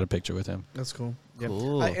 and then I got a picture with him. That's cool. Yeah.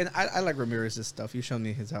 Cool. I like Ramirez's stuff. You showed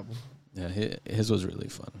me his album. Yeah, his was really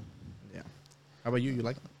fun. Yeah. How about you? You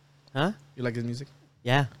like it? Huh? You like his music?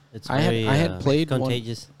 Yeah. It's I had played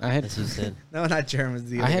contagious. As you said. No, not Jerem.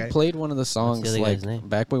 The I had played one of the songs like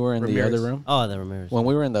back when we were in Ramirez. the other room. Oh, the Ramirez. When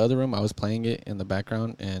we were in the other room, I was playing it in the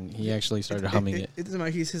background, and he actually started humming it. It doesn't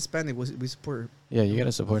matter. He's Hispanic. We support. Yeah, you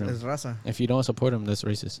gotta support him. Es raza. If you don't support him, that's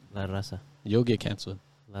racist. La raza. You'll get canceled.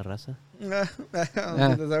 La raza.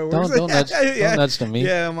 Don't nudge to me.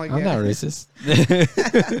 Yeah, I'm like, I'm not racist.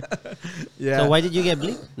 Yeah. So why did you get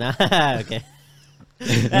bleeped? Nah, okay.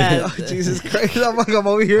 Oh, Jesus Christ! I'm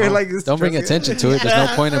over here like this. Don't bring attention to it. There's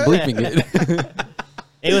no point in bleeping it.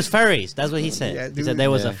 It was furries. That's what he said. Yeah, dude. He said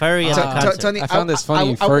there was a furry at the concert. Tony, I found this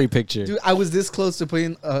funny furry picture. Dude, I was this close to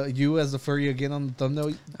putting you as the furry again on the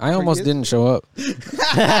thumbnail. I almost didn't show up.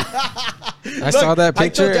 I saw that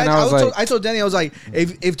picture and I was like, I told Danny, I was like,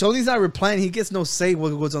 if Tony's not replying, he gets no say what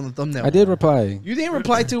goes on the thumbnail. I did reply. You didn't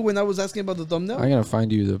reply to when I was asking about the thumbnail? I'm going to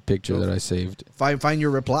find you the picture that I saved. Find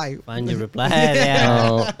your reply. Find your reply. Yeah.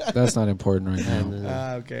 Oh, that's not important right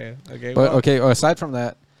now. Okay. But okay, aside from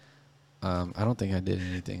that, I don't think I did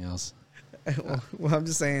anything else. Well, I'm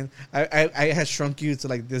just saying, I had shrunk you to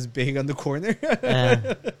like this big on the corner.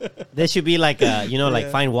 There should be like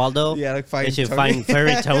like Find Waldo. Yeah, like Find They should Tony. find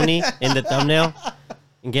Furry Tony in the thumbnail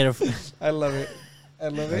and get a. I love it.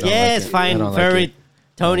 Yes, find Furry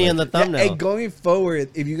Tony in the Yeah, thumbnail. hey, going forward,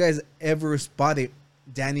 if you guys ever spot it,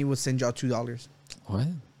 Danny will send y'all $2. What?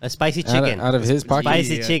 A spicy chicken. Out of his pocket?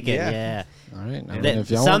 Spicy Yeah. chicken, Yeah. yeah. All right. I mean, Th- if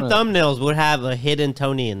y'all Some wanna, thumbnails would have a hidden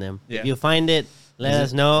Tony in them. Yeah. If you find it, let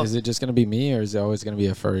us know. Is it just going to be me or is it always going to be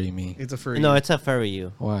a furry me? It's a furry. No, it's a furry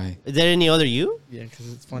you. Why? Is there any other you? Yeah,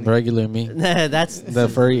 because it's funny. Regular me. That's The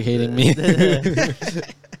furry hating me.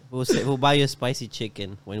 we'll buy you a spicy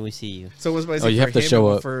chicken when we see you. So what's spicy? Oh, you for have to him show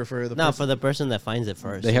or up. for the No, person? for the person that finds it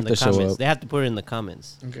first. They have in the to show comments. up. They have to put it in the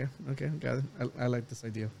comments. Okay, got it. I like this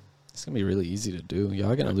idea. It's going to be really easy to do.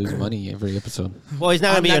 Y'all going to lose money every episode. Well, he's not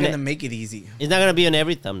gonna I'm be not on. gonna make it easy. It's not gonna be on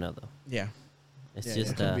every thumbnail though. Yeah, It's yeah,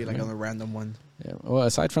 just it could be like on a random one. Yeah. Well,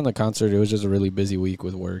 aside from the concert, it was just a really busy week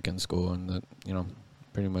with work and school, and that,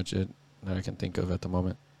 pretty much it that I can think of at the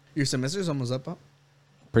moment. Your semester's almost up, huh?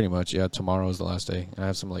 Pretty much, yeah. Tomorrow is the last day. I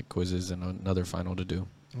have some like quizzes and another final to do.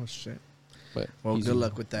 Oh shit. But Well, easy. good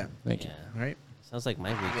luck with that. Thank you. Yeah. All right, Sounds like my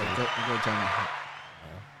weekend. go, Johnny.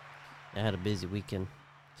 I had a busy weekend,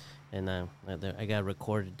 and I got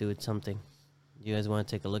recorded doing something. You guys want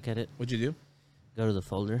to take a look at it? What'd you do? Go to the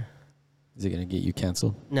folder. Is it gonna get you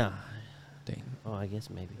canceled? No. Dang. Oh, I guess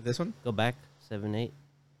maybe. This one? Go back 7-8,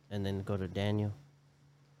 and then go to Daniel,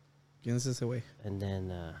 Guinness this away. and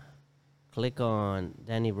then click on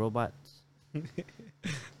Danny Robots.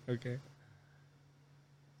 Okay.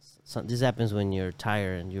 So this happens when you're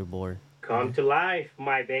tired and you're bored. Come to life,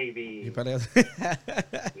 my You baby. probably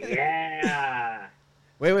have Yeah.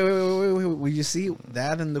 Wait. Will you see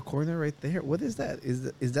that in the corner right there? What is that?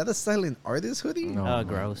 Is that a silent artist hoodie? No. Oh,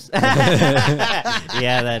 gross.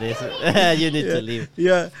 Yeah, that is. You need to leave.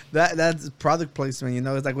 Yeah, that's product placement. You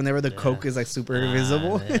know, it's like whenever the Coke is like super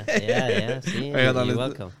visible. Yeah. See, Wait, hold on, you're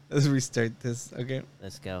let's- welcome. Let's restart this. Okay.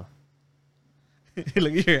 Let's go.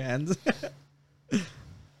 Look at your hands.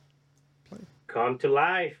 Come to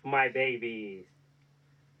life, my babies.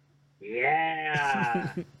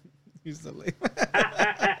 Yeah. You're so lame.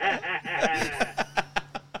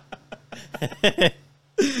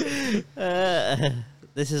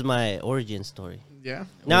 This is my origin story. Yeah.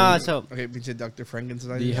 No, so Okay, pinche Dr.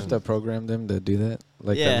 Frankenstein. Do you have to program them to do that?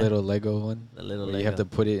 Like Yeah. the little Lego one? the little Where you have Lego.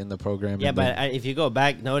 to put it in the program. Yeah, and but then- if you go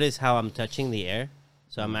back, notice how I'm touching the air.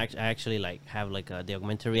 So I actually like have like the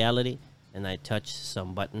augmented reality, and I touch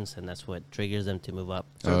some buttons, and that's what triggers them to move up.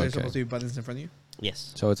 So Oh, there's okay. supposed to be buttons in front of you?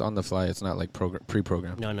 Yes. So it's on the fly. It's not like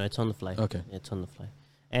pre-programmed. No, it's on the fly. Okay. It's on the fly.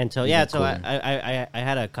 And so Even yeah, so cooler. I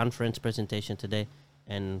had a conference presentation today,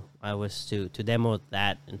 and I was to demo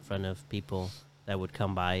that in front of people that would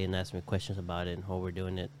come by and ask me questions about it and how we're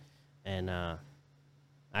doing it, and I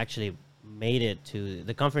actually made it to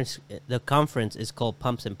the conference. The conference is called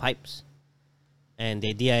Pumps and Pipes, and the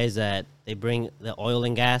idea is that they bring the oil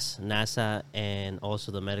and gas, NASA, and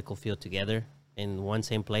also the medical field together in one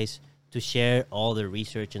same place to share all the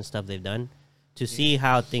research and stuff they've done, to see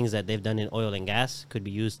how things that they've done in oil and gas could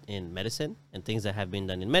be used in medicine, and things that have been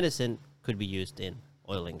done in medicine could be used in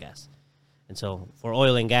oil and gas. And so for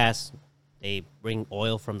oil and gas, they bring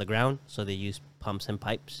oil from the ground, so they use pumps and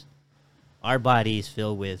pipes. Our body is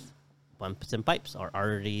filled with pumps and pipes. Our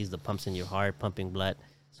arteries, the pumps in your heart, pumping blood,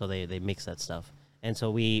 so they mix that stuff. And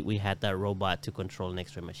so we had that robot to control an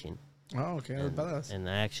X-ray machine. Oh, okay. That's badass. And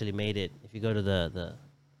I actually made it. If you go to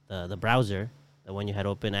the browser, the one you had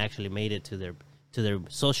open, I actually made it to their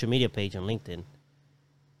social media page on LinkedIn.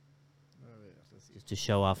 Just to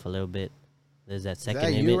show off a little bit. There's that second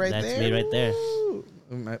that image. you right That's there? me right there. Woo!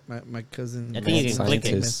 My cousin. I think you can click it.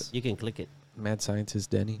 Scientist. You can click it. Mad scientist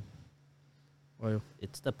Denny. Well,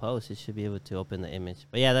 It's the post. You should be able to open the image.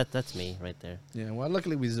 But yeah, that's me right there. yeah. Well,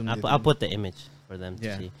 luckily we zoomed in. I'll put the image for them to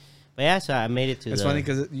Yeah. see. But yeah, so I made it to It's the. funny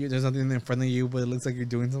because there's nothing in front of you, but it looks like you're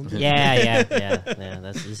doing something. Yeah.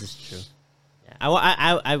 This is true.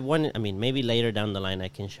 Yeah, I want. I mean, maybe later down the line I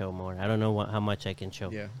can show more. I don't know how much I can show.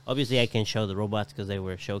 Yeah. Obviously, I can show the robots because they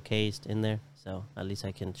were showcased in there. So at least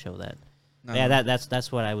I can show that. No, Yeah, no.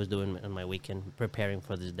 that's what I was doing on my weekend, preparing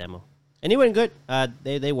for this demo. And it went good.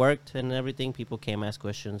 They worked and everything. People came, ask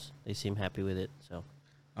questions. They seem happy with it. So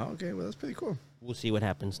Oh, okay. Well, that's pretty cool. we'll see what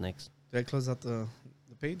happens next. Did I close out the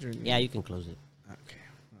page? Or Yeah, you can close it. Okay.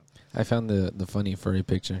 I found the funny furry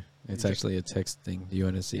picture. It's actually a text thing. Do you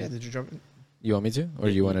want to see Yeah. it? Did you drop it? You want me to, or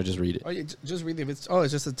you want to just read it? Oh, yeah. Just read it. If it's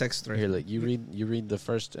it's just a text thread. Here, like you read the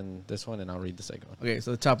first and this one, and I'll read the second one. Okay,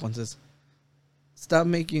 so the top one says, "Stop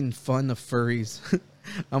making fun of furries.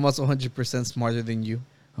 I'm also 100% smarter than you.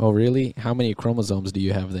 Oh, really? How many chromosomes do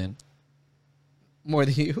you have then? More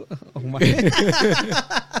than you." Oh my.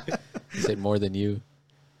 You said more than you.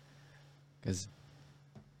 Because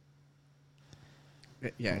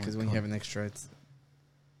Yeah, because when you God. have an extra, it's.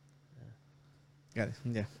 Got it.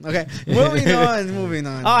 Yeah. Okay. Moving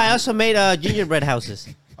on. Oh, I also made gingerbread houses.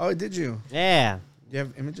 Oh, did you? Yeah, You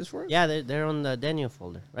have images for it? yeah, they're on the Daniel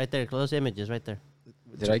folder right there. Close images right there.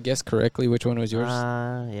 did I guess correctly? Which one was yours?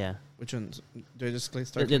 Yeah. Which ones? Do I just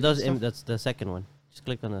start? That's the second one. Just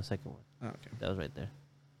click on the second one. Oh, okay. That was right there.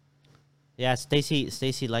 Yeah,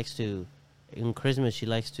 Stacy likes to, in Christmas she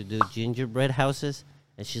likes to do gingerbread houses,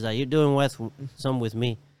 and she's like, "You're doing some with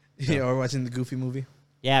me." Yeah, or watching the Goofy movie.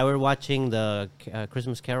 Yeah, we're watching the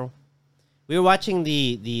Christmas Carol. We were watching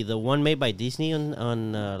the one made by Disney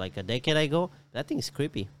on like a decade ago. That thing's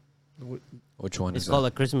creepy. Which one It's is called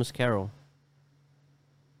that? A Christmas Carol.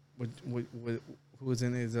 Who's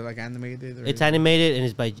in it? Is it like animated? Or It's animated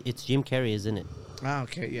and it's Jim Carrey is in it. Ah,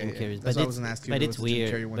 okay, yeah. Jim yeah. Carrey's, That's but what I it's, was gonna ask you. but if it it's was the Jim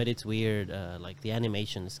weird. Carrey one. But it's weird. Like the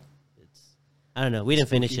animation is, I don't know. We didn't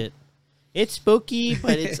finish it. It's spooky,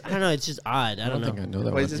 but it's I don't know. It's just odd. I don't think I know. know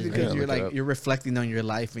that But one. it's just I because gotta you're look it like up. you're reflecting on your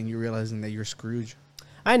life and you're realizing that you're Scrooge.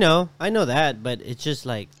 I know that, but it's just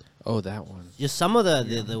like Oh, that one. just some of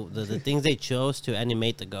the things they chose to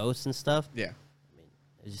animate the ghosts and stuff. Yeah.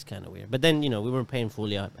 It's just kind of weird. But then we weren't paying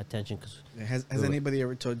fully attention because Yeah, Has anybody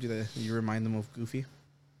ever told you that you remind them of Goofy?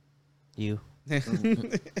 you.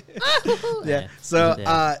 Yeah. So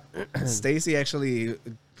Yeah. Stacy actually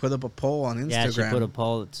put up a poll on Instagram. Yeah, she put a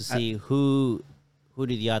poll to see who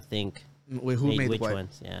did y'all think Wait, who made which what?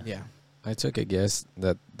 ones? Yeah. Yeah. I took a guess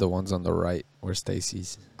that the ones on the right were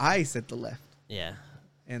Stacy's. I said the left, Yeah.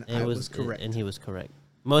 and And I it was correct. And he was correct.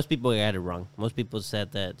 Most people got it wrong. Most people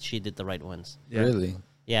said that she did the right ones. Yeah. Really?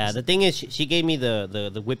 Yeah, the thing is, she gave me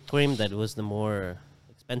the whipped cream that was the more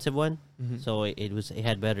expensive one, so it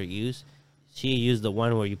had better use. She used the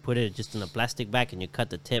one where you put it just in a plastic bag and you cut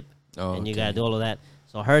the tip, and you gotta do all of that.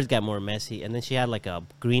 So hers got more messy, and then she had like a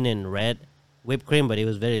green and red whipped cream, but it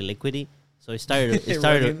was very liquidy. So it started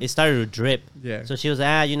to drip. Yeah. So she was,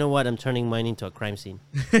 you know what? I'm turning mine into a crime scene,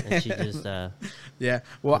 and she just Yeah.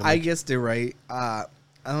 Well, I guess they're right. I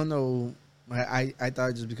don't know. I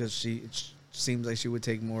thought just because she seems like she would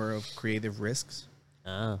take more of creative risks.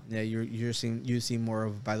 Oh. Yeah, you seem more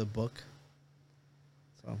of by the book.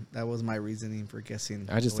 So that was my reasoning for guessing.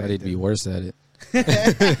 I just the thought way he'd be worse at it.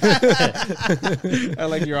 I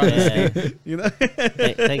like your honesty. Yeah. You know.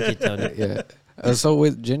 Thank you, Tony. Yeah. So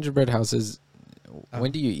with gingerbread houses,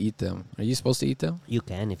 when do you eat them? Are you supposed to eat them? You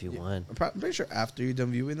can if you want. I'm pretty sure after you're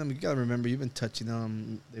done viewing them, you gotta remember you've been touching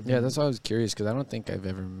them. Yeah, that's why I was curious because I don't think I've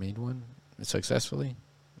ever made one successfully.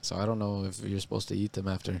 So I don't know if you're supposed to eat them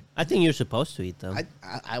after. I think you're supposed to eat them.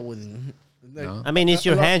 I wouldn't. Like, No? I mean, it's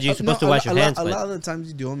your hands. You're supposed to wash your hands. A But lot of the times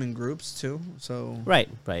you do them in groups too. So right.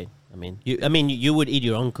 I mean, you would eat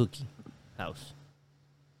your own cookie house.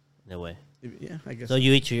 In a way. yeah, I guess So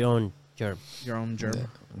you eat your own germ. your own germ. Yeah.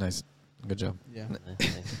 Nice. Good job. Yeah,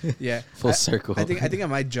 Really? yeah. Full circle. I think at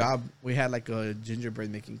my job we had like a gingerbread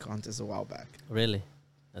making contest a while back.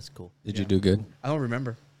 That's cool. Did Yeah. you do good? I don't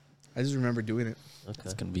remember. I just remember doing it. Okay.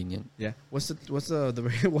 That's convenient. Yeah. What's the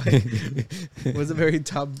very what's the very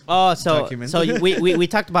top? Oh, so document? we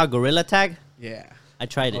talked about Gorilla Tag. Yeah. I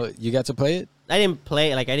tried it. Oh, you got to play it? I didn't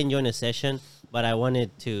play. Like I didn't join a session, but I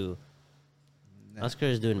wanted to. Oscar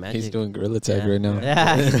is doing magic. He's doing Gorilla Tag right now.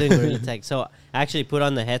 Yeah, he's doing Gorilla Tag. So I actually put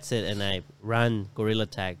on the headset and I run Gorilla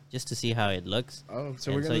Tag just to see how it looks. Oh,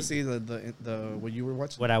 so And we're gonna so- see the what you were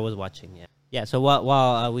watching. What I was watching, yeah. Yeah, so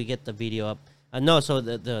while we get the video up. No, so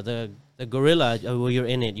the gorilla, where you're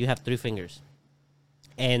in it, you have 3 fingers.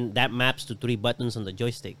 And that maps to 3 buttons on the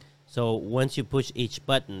joystick. So once you push each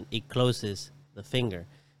button, it closes the finger.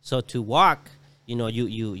 So to walk,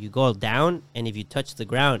 you go down, and if you touch the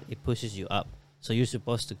ground, it pushes you up. So you're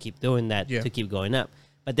supposed to keep doing that Yeah. to keep going up.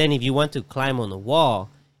 But then if you want to climb on the wall,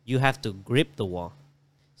 you have to grip the wall.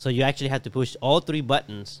 So you actually have to push all 3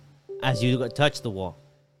 buttons as you touch the wall.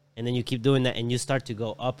 And then you keep doing that, and you start to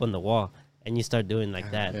go up on the wall, and you start doing like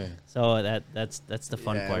that. Yeah. So that's the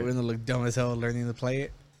fun yeah, part. we're gonna look dumb as hell learning to play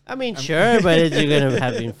it. I mean, sure, but you're gonna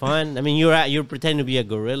having fun. I mean, you're pretending to be a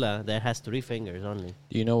gorilla that has 3 fingers only.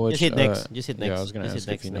 Do you know which? Just hit next. Just hit next. Yeah, I was gonna Just ask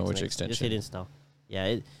hit if you next, know which next. extension. Just hit install.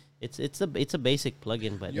 Yeah, it's a basic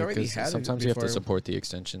plugin, but You already Because had it sometimes you have to before. support the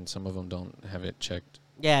extension. Some of them don't have it checked.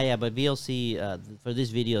 yeah. But VLC for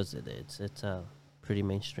these videos, it's pretty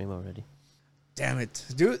mainstream already. Damn it,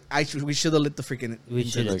 dude! We should have lit the freaking. We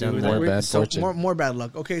should have like done more that. bad fortune. More bad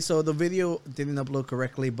luck. Okay, so the video didn't upload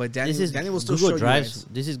correctly, but Danny will still Google show Drive's. you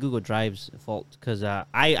guys. This is Google Drive's fault because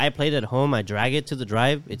I played at home. I drag it to the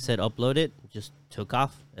drive. It said upload it. Just took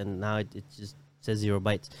off, and now it just says 0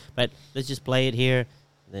 bytes. But let's just play it here.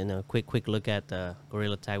 Then a quick look at the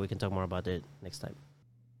Gorilla Tag. We can talk more about it next time.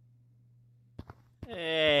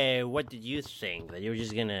 Hey, what did you think? That you were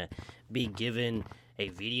just gonna be given a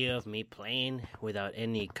video of me playing without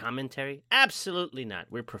any commentary? Absolutely not.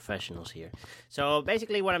 We're professionals here. So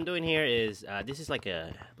basically, what I'm doing here is this is like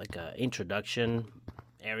a introduction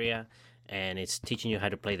area, and it's teaching you how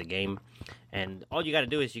to play the game. And all you got to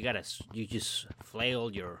do is you just flail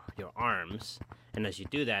your arms. And as you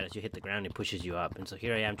do that, as you hit the ground, it pushes you up. And so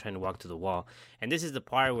here I am trying to walk to the wall. And this is the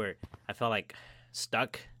part where I felt like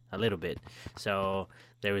stuck a little bit. So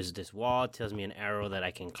there is this wall, it tells me an arrow that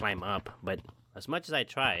I can climb up. But as much as I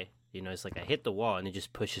try, it's like I hit the wall and it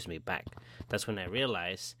just pushes me back. That's when I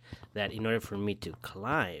realized that in order for me to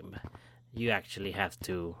climb, you actually have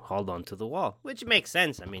to hold on to the wall, which makes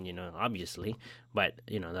sense. I mean, obviously. But,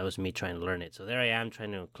 that was me trying to learn it. So there I am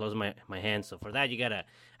trying to close my hands. So for that, you got to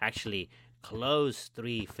actually close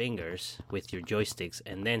 3 fingers with your joysticks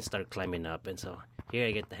and then start climbing up. And so here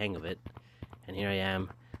I get the hang of it. And here I am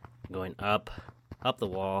going up the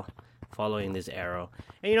wall, following this arrow.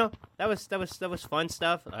 And that was fun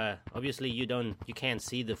stuff. Obviously you can't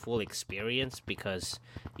see the full experience because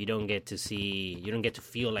you don't get to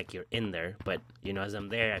feel like you're in there. But as I'm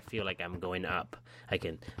there, I feel like I'm going up. I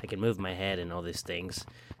can move my head and all these things.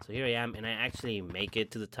 So here I am, and I actually make it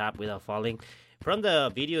to the top without falling. From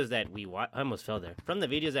the videos that we watch, I almost fell there. From the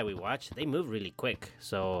videos that we watched, they move really quick.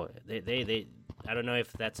 So they I don't know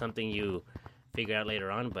if that's something you figure out later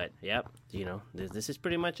on, but yep, this is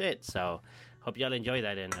pretty much it. So hope y'all enjoy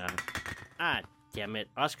that. And damn it,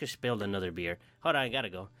 Oscar spilled another beer. Hold on, I gotta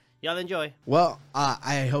go. Y'all enjoy. Well,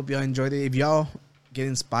 I hope y'all enjoyed it. If y'all get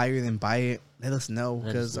inspired and buy it, let us know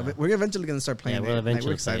Let us because know. we're eventually gonna start playing we'll it. Like, we're eventually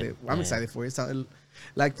play excited. it. I'm Yeah. excited for it.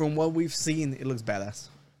 Like from what we've seen, it looks badass.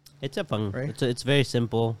 It's a fun. Right? It's very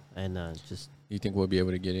simple and just You think we'll be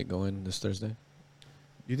able to get it going this Thursday?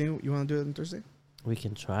 You think you want to do it on Thursday? we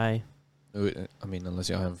can try. I mean, unless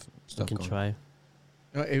y'all have We stuff can going. try.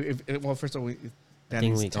 No, well, first of all,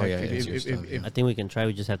 think we- Oh, yeah, it's your stuff, yeah. I think we can try.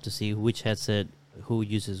 We just have to see which headset, who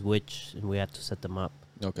uses which, and we have to set them up.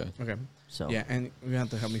 Okay. okay. So Yeah, and you have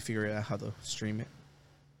to help me figure out how to stream it.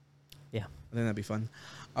 Yeah. Then that'd be fun.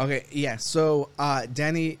 Okay, yeah. So,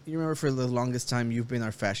 Danny, you remember for the longest time you've been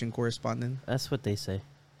our fashion correspondent. that's what they say.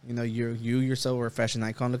 You know, you yourself are a fashion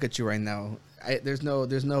icon. Look at you right now. There's no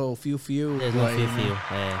few. There's no few.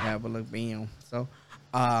 Yeah. Yeah, but look, bam. So,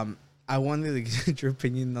 I wanted to get your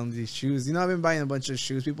opinion on these shoes. You know, I've been buying a bunch of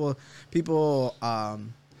shoes. People,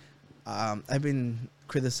 I've been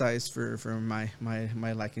criticized for my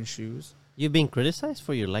liking shoes. You've been criticized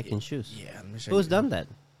for your liking shoes. Yeah, let me show Who's you. done that?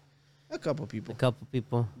 A couple people. A couple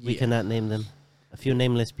people. We Yeah. cannot name them. A few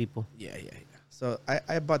nameless people. Yeah. So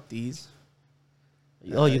I bought these.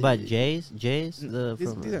 Oh, you bought y- J's? J's? These From,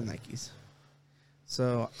 are Nikes.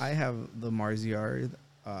 So I have the Mars Yard,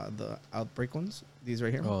 the Outbreak ones. These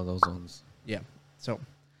right here. Oh, those ones. Yeah. So,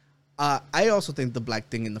 I also think the black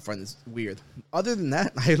thing in the front is weird. Other than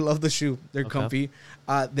that, I love the shoe. They're Okay. comfy.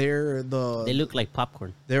 They're They look like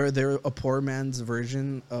popcorn. they're a poor man's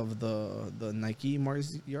version of the Nike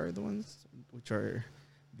Mars Yard ones, which are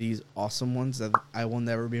these awesome ones that I will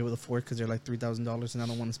never be able to afford because they're like $3,000, and I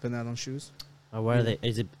don't want to spend that on shoes. Or what are they?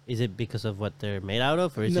 Is it because of what they're made out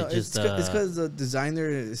of, or is No, it just? it's because the designer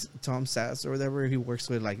is Tom Sass or whatever. He works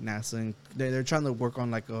with like NASA, and they're trying to work on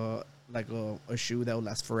like a shoe that will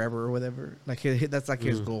last forever or whatever. Like that's like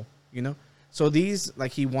his goal, you know. So these,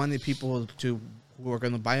 like, he wanted people who are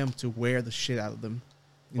gonna buy them to wear the shit out of them,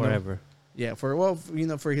 you know? Forever. Yeah, for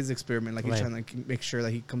for his experiment, like he's Right. trying to make sure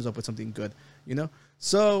that he comes up with something good, you know.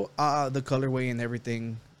 So the colorway and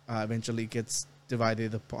everything eventually gets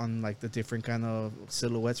divided upon like the different kind of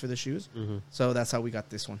silhouettes for the shoes. Mm-hmm. So that's how we got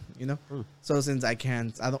this one, you know. Mm. So since I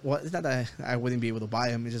can't, I don't. Well, it's not that I wouldn't be able to buy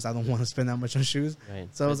them. It's just I don't want to spend that much on shoes. Right.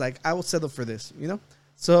 So I was like, I will settle for this, you know.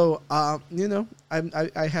 So you know,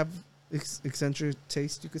 I have eccentric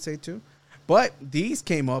taste, you could say too. But these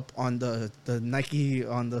came up on the Nike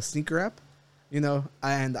on the sneaker app, you know,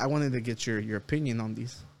 and I wanted to get your opinion on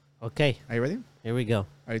these. Okay. Are you ready? Here we go.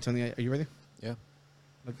 Are you Tony? Are you ready? Yeah.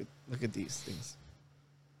 Look at these things.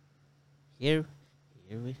 Here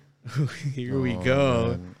we. Here we Oh, go.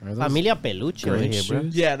 man. Are those Familia Peluche over Grinch here, bro.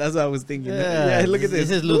 shoes? Yeah, that's what I was thinking. Yeah, Yeah, look at this.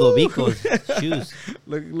 This is Ludovico's shoes.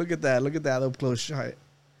 Look at that. Look at that up close shot.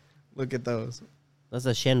 Look at those. That's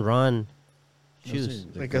a Shenron Those shoes.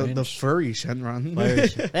 are the Like the Grinch. furry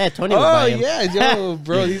Shenron. Hey, Tony would buy Oh 'em. yeah, yo,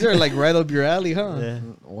 bro, these are like right up your alley, huh? Yeah.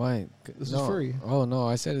 Why? This is no. furry. Oh no,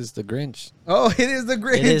 I said it's the Grinch. Oh, it is the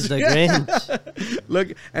Grinch. It is the Grinch. Look,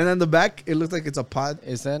 and then the back, it looks like it's a pod.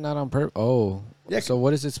 Is that not on purpose? Oh, Yeah. So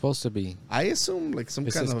what is it supposed to be? I assume like some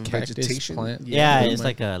It kind says of cactus vegetation plant? Yeah, something it's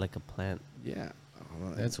like a plant. yeah. I don't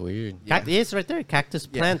know. That's weird. Yeah. It's right there. Cactus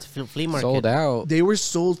Yeah. plant flea market. Sold out, They were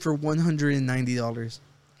sold for $190.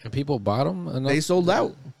 and people bought them. They sold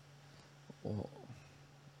out. Well,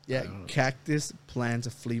 Yeah, cactus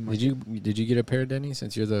plant flea market. Did you get a pair, Denny?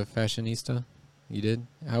 Since you're the fashionista, you did.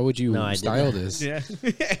 How would you No, I did style not. this? Yeah.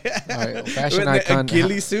 All right, fashion With the- icon. A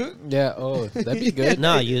ghillie suit. Yeah. Oh, that'd be good.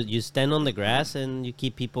 No, you stand on the grass and you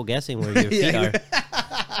keep people guessing where your feet Yeah. are.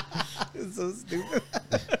 It's so stupid.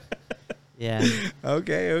 Yeah.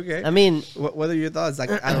 Okay. I mean, What are your thoughts? Like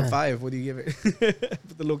out of 5, what do you give it?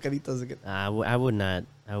 Put the little caritas again. I would not.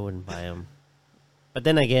 I wouldn't buy them. But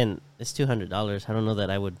then again, it's $200. I don't know that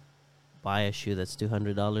I would buy a shoe that's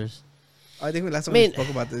 $200. I think last time I mean- we spoke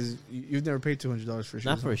about this, you've never paid $200 for shoes.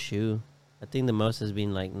 Not for huh? a shoe. I think the most has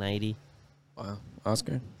been like 90. Wow,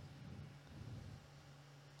 Oscar.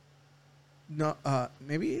 No,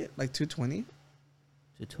 maybe like 220.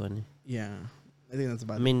 220. Yeah, I think that's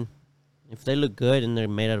about. I mean, if they look good and they're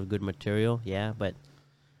made out of good material, yeah. But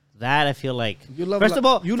that I feel like you love. first of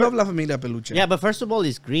all, you love La Familia Peluche. yeah. But first of all,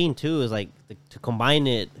 it's green too. Is like to combine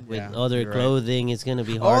it with Yeah, other you're right. clothing, it's gonna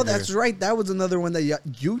be harder. Oh, that's right. That was another one that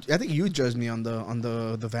you. I think you judged me on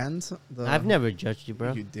the Vans. I've never judged you,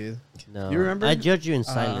 bro. You did. No, You remember? I judge you in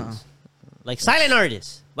silence, like silent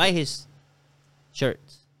artists. Buy his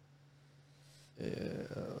shirts. I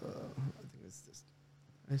think it's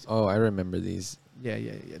this. Oh, I remember these. Yeah.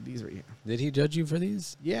 These right here. Did he judge you for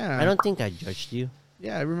these? Yeah. I don't think I judged you.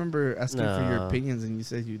 Yeah, I remember asking for your No. opinions, and you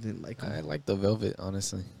said you didn't like them. I like the velvet,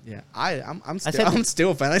 honestly. Yeah, I'm said still, I'm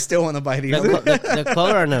still a fan. I still want to buy these. The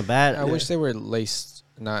color are not bad. I wish they were laced,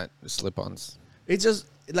 not slip-ons. It's just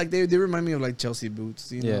like they remind me of like Chelsea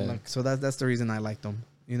boots, you know. Yeah. Like so that's the reason I like them,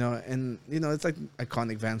 you know. And you know it's like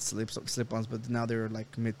iconic Vans slip-ons, but now they're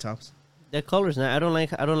like mid tops. The colors now. I don't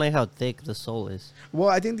like how thick the sole is. Well,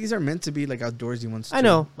 I think these are meant to be like outdoorsy ones. Too. I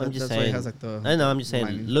know. That's Just why it saying. has like the. I know. I'm just saying.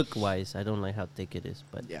 lining. Look wise, I don't like how thick it is.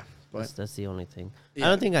 But Yeah, but that's the only thing. Yeah. I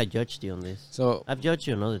don't think I judged you on this. So I've judged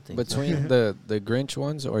you on other things. between the Grinch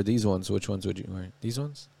ones or these ones, which ones would you wear? These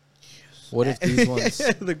ones? What if these ones?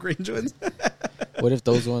 the Grinch ones. What if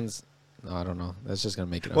those ones? No, I don't know. That's just gonna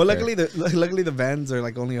make it. Well, unfair. luckily the Vans are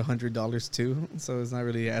like only $100 too, so it's not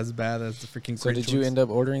really as bad as the freaking. So Grinch did you ones. end up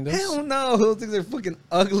ordering those? Hell no, those things are fucking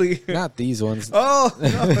ugly. Not these ones. Oh no,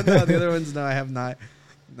 the other ones no, I have not.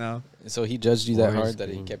 No. So he judged you that Forest hard that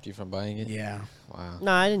he Green. kept you from buying it. Yeah. Wow.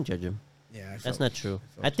 No, I didn't judge him. Yeah. That's not true.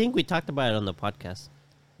 I think we talked about it on the podcast,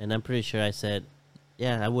 and I'm pretty sure I said,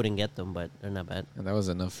 "Yeah, I wouldn't get them, but they're not bad." And that was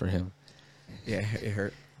enough for him. Yeah, it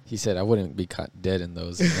hurt. He said, "I wouldn't be caught dead in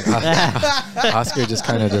those." And Oscar just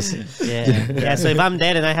kind of just. Yeah. So if I'm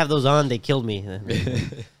dead and I have those on, they killed me.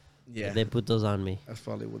 Yeah. They put those on me. That's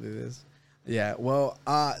probably what it is. Yeah. Well,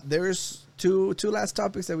 there's two last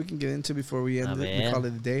topics that we can get into before we end it. We call it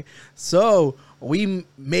a day. So we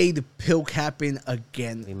made Pilk happen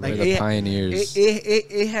again. We We're the pioneers.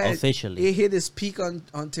 It had Officially. It hit its peak on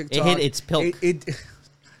TikTok. It hit its Pilk. It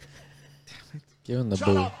Give him the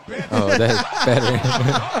boo. Oh, that's better.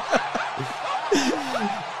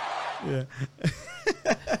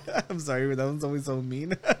 I'm sorry, but that one's always so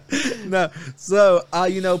mean. No, so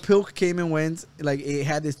you know, Pilk came and went. Like it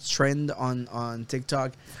had this trend on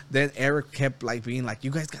TikTok. Then Eric kept like being like,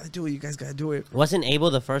 "You guys gotta do it. You guys gotta do it." Wasn't Abel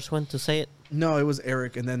the first one to say it? No, it was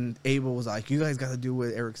Eric, and then Abel was like, "You guys gotta do what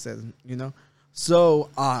Eric said." You know, so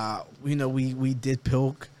you know, we did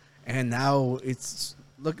Pilk, and now it's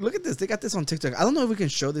look at this. They got this on TikTok. I don't know if we can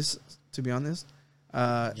show this. To be honest,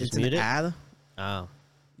 it's an mute it? ad. Oh.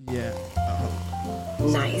 Yeah.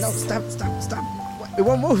 Nice. No, stop. It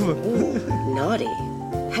won't move. Naughty.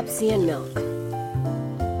 Pepsi and milk.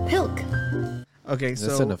 Pilk. Okay, Is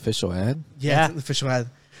this so an official ad? yeah, it's an official ad.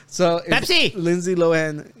 So it's Pepsi! Lindsay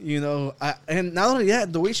Lohan, you know, and not only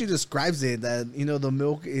that, the way she describes it, that you know the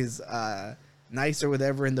milk is nice or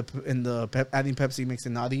whatever, and adding Pepsi makes it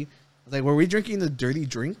naughty. Like, were we drinking the dirty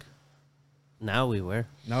drink? Now we were.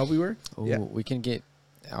 No, we were. Oh, Yeah. we can get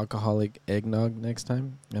alcoholic eggnog next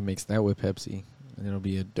time and mix that with Pepsi, and it'll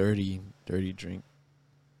be a dirty drink.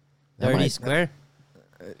 That Dirty might- square.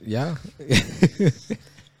 Yeah.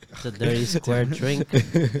 It's a dirty square drink.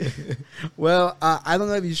 Well, I don't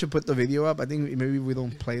know if you should put the video up. I think maybe we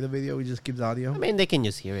don't play the video. We just keep the audio. I mean, they can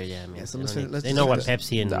just hear it. Yeah, I mean, Yeah, so they, let's- don't need- let's they just know do what this.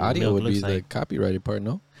 Pepsi and The audio milk would be looks the like. copyrighted part,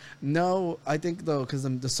 no? No, I think though, because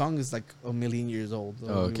the song is like a million years old. So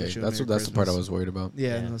Oh, we okay. should That's Merry the part I Christmas. was worried about.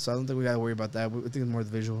 Yeah, Yeah. No, so I don't think we gotta worry about that. I think it's more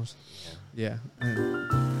the visuals. Yeah.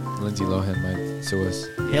 Lindsay Lohan might sue us.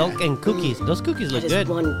 Milk and cookies. Those cookies look That is good.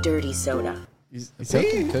 one dirty soda.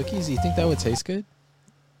 Milk and cookies? You think that would taste good?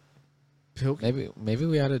 Pilk? Maybe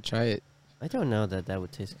we ought to try it. I don't know that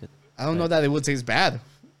would taste good. I don't know that it would taste bad.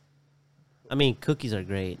 I mean, cookies are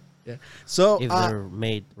great Yeah. So if they're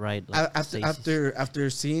made right. Like after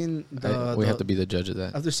seeing We have to be the judge of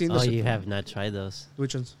that. after seeing Oh, the you have not tried those.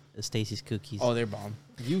 which ones? The Stacy's cookies. Oh, they're bomb.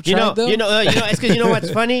 You You know, them? it's because you know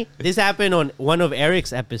what's funny? This happened on one of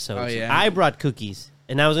Eric's episodes. Oh, yeah? I brought cookies,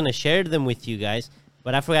 and I was gonna share them with you guys,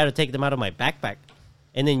 but I forgot to take them out of my backpack.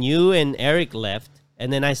 And then you and Eric left,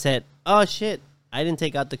 and then I said, "Oh shit, I didn't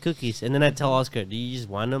take out the cookies." And then I tell Oscar, "Do you just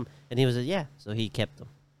want them?" And he was like, "Yeah." So he kept them,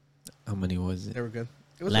 How many was it? They were good.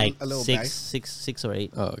 It was like a little bag. six or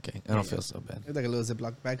eight. Oh, okay. I don't feel so bad. It was like a little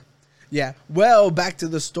Ziploc bag. Yeah. Well, back to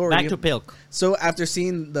the story. Back to Pilk. So after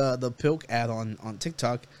seeing the Pilk ad on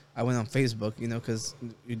TikTok, I went on Facebook, you know, because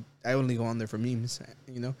I only go on there for memes,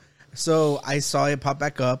 you know. So I saw it pop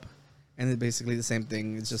back up, and it's basically the same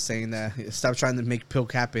thing. It's just saying that stop trying to make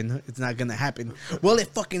Pilk happen. It's not gonna happen. Well, it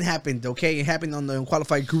fucking happened. Okay, it happened on the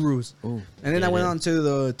Unqualified Gurus. Ooh. And then I went on to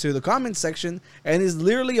the comment section, and it's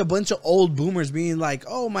literally a bunch of old boomers being like,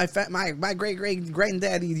 "Oh, my great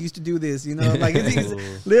granddaddy used to do this," you know, like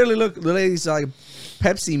it's literally look, the lady's like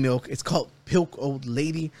Pepsi milk. It's called Pilk, old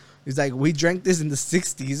lady. He's like, we drank this in the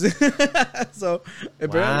 60s. So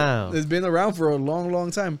apparently it's been around for a long,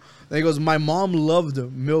 long time. And he goes, my mom loved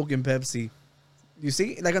milk and Pepsi. You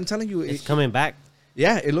see, like I'm telling you, It's coming back.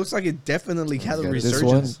 yeah, it looks like it definitely had a Yeah, resurgence.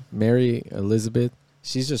 this one, Mary Elizabeth,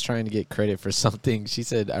 she's just trying to get credit for something. She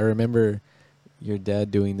said, I remember your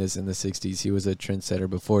dad doing this in the 60s. He was a trendsetter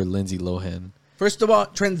before Lindsay Lohan. First of all,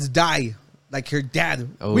 trends die. Like her dad,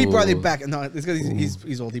 we brought it back. No, it's because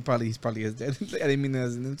he's old. He probably is dead. I didn't mean that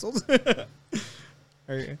as an insult.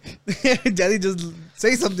 Daddy, just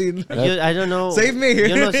say something. I don't know. Save me. You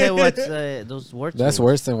don't say what those words. That's mean.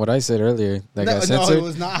 worse than what I said earlier. That got No, censored. it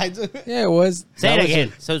was not. Yeah, it was. Say That it was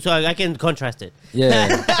again, so I can contrast it. Yeah.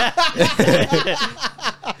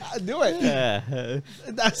 Do it.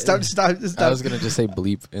 Stop. I was gonna just say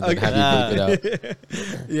bleep and then have you bleep it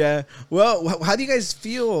out. Yeah. Well, how do you guys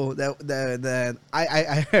feel that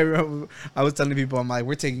I remember I was telling people, I'm like,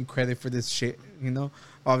 we're taking credit for this shit, you know?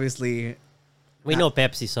 Obviously, We know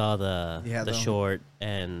Pepsi saw the though. short,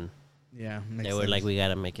 and yeah. they were like, we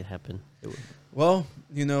gotta make it happen. Well,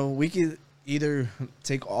 you know, we could either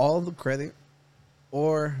take all the credit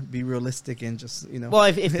or be realistic and just, you know. Well,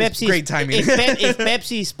 if it's Pepsi, great timing. if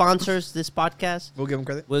Pepsi sponsors this podcast, We'll give them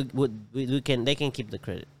credit. we can they can keep the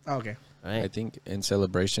credit. Oh, okay. All I right. think in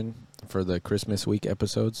celebration for the Christmas week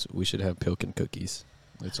episodes, we should have Pilk and cookies.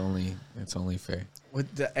 It's only fair.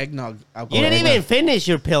 With the eggnog alcohol. You didn't even finish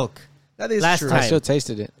your Pilk. That is last true. time. I still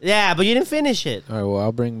tasted it. Yeah, but you didn't finish it. All right, well,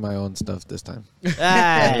 I'll bring my own stuff this time.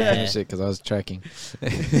 Ah. Finish it because I was tracking.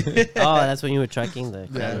 Oh, that's when you were tracking the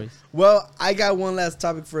Yeah. calories. Well, I got one last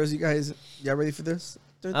topic for us. You guys, y'all ready for this?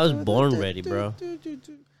 I was born ready, bro.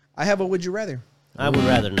 I have a would you rather. I would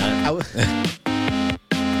rather not. I w-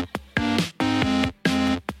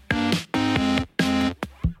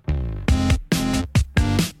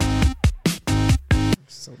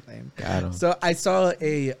 so lame. Got 'em. So I saw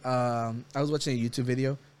I was watching a YouTube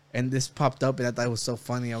video and this popped up and I thought it was so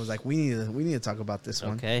funny. I was like, we need to talk about this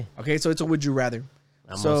one. Okay. Okay, so it's a would you rather.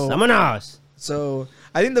 So Vámonos. So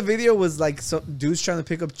I think the video was like dudes trying to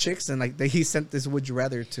pick up chicks and like he sent this would you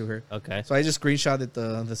rather to her. Okay. So I just screenshotted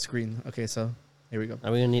the screen. Okay, so here we go.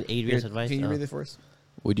 Are we gonna need Adrian's Here, advice? Can you Oh. read it for us?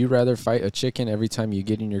 Would you rather fight a chicken every time you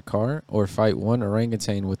get in your car or fight one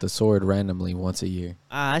orangutan with a sword randomly once a year?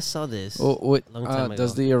 I saw this. Oh, what, Long time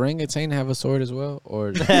does ago. the orangutan have a sword as well? Or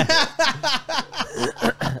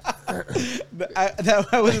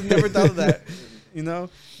I would have never thought of that. You know,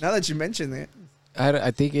 now that you mention it,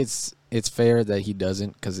 I think it's fair that he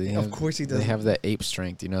doesn't because Of course he They doesn't. have that ape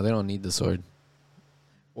strength. You know, they don't need the sword.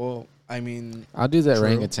 well, I mean, I'll do that True.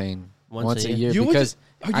 orangutan Once a a year. year You would because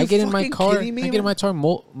are I you get in my fucking car. kidding me? I get in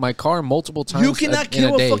my car multiple times. you cannot in a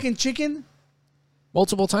kill a day. fucking chicken.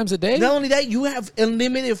 Multiple times a day. Not only that, you have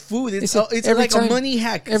unlimited food. It's every like time- a money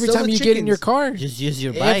hack. Every Sell time the you get in your chickens. car. Just use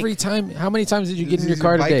your bike. Every time. How many times did you get in your Use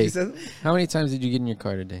car bike, today? he said? How many times did you get in your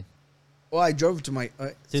car today? Well, I drove to my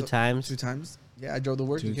Two times. 2 times. Yeah, I drove to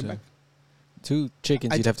work Two and came times. back. 2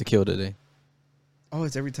 chickens I you'd have to kill today. Oh,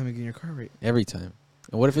 it's every time you get in your car, right? Every time.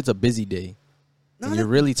 And what if it's a busy day? No, And you're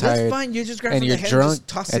really tired. That's fine. You just grab And from you're the head drunk just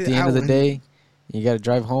toss at it the end out of the and- day. You got to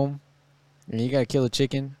drive home. And you got to kill a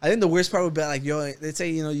chicken. I think the worst part would be like, yo, let's say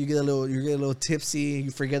you get a little tipsy,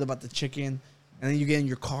 you forget about the chicken, and then you get in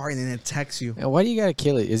your car and then it attacks you. And why do you got to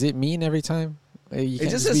kill it? Is it mean every time? You It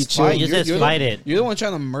can't just just be says chill. fight. It just says You're fight the, it. You're the one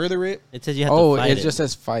trying to murder it. It says you have Oh, to fight it just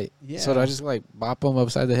says fight. Yeah. So do I just like bop them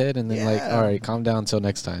upside the head and then like, Yeah. all right, calm down until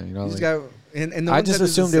next time. You know, You just like, got, and the I one just time there's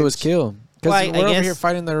assumed a it was cinch. kill. Well, Because I we're over guess- here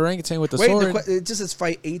fighting the orangutan with the Wait, sword. it just says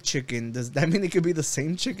fight a chicken. Does that mean it could be the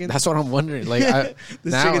same chicken? That's what I'm wondering. Like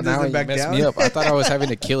This now chicken you doesn't back messed down. me up. I thought I was having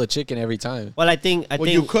to kill a chicken every time. Well, I think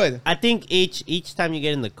you could. I think each time you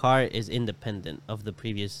get in the car is independent of the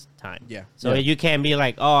previous time. Yeah. So Yeah. you can't be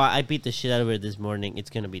like, oh, I beat the shit out of it this morning. It's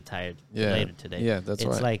gonna be tired Yeah. later today. Yeah, that's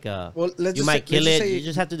it's right. like Well, let's you just might say- kill let's it. just say- You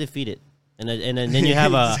just have to defeat it, and then you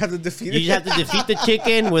have You a just have to defeat you it. just have to defeat the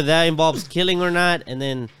chicken, whether that involves killing or not. And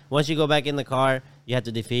then once you go back in the car, you have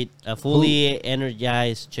to defeat a fully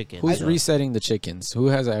energized chicken. Who's So, resetting the chickens? Who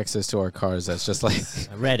has access to our cars? That's just like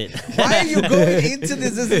I read it. Why are you going into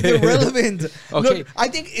this? This is irrelevant. Okay. Look, I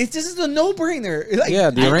think this is a no-brainer. Like, Yeah,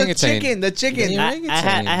 the orangutan. The chicken. Yeah.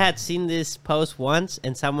 I had seen this post once,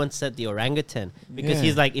 and someone said the orangutan because Yeah.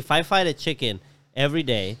 he's like, if I fight a chicken every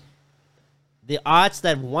day, the odds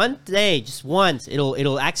that one day, just once,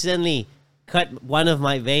 it'll accidentally cut one of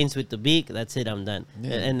my veins with the beak. That's it. I'm done.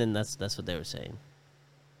 Yeah. And then that's what they were saying.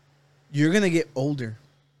 You're gonna get older.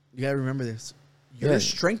 You gotta remember this. Your Yeah.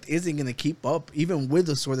 strength isn't gonna keep up, even with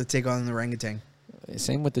the sword to take on an orangutan.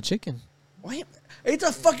 same with the chicken. Why? It's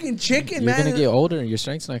a fucking chicken, You're man. gonna get older, and your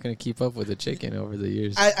strength's not gonna keep up with the chicken over the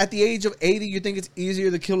years. At the age of 80, you think it's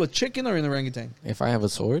easier to kill a chicken or an orangutan? If I have a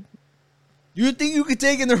sword, You think you could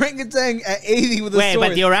take an orangutan at 80 with a Wait, sword?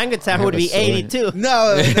 but the orangutan I would have a be sword. 82.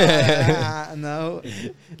 No. No,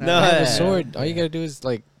 I have a sword. All you gotta do is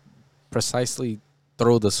like precisely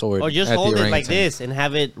throw the sword. Or just at hold the it like orangutan. this and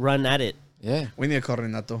have it run at it. Yeah. We need a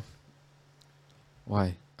Correnato.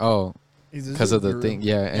 Why? Oh, because of the thing.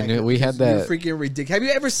 Yeah, and Yeah, we had you're that. freaking ridiculous. Have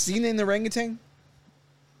you ever seen an orangutan?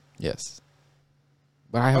 Yes.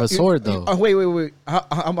 But I have a sword though. Wait.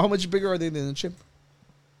 How much bigger are they than a chimp?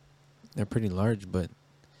 They're pretty large, but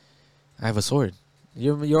I have a sword.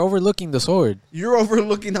 You're overlooking the sword. You're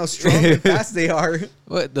overlooking how strong and fast they are.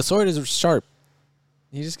 What? The sword is sharp.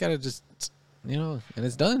 You just gotta and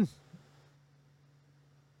it's done.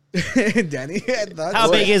 Danny,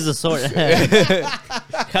 How big is the sword?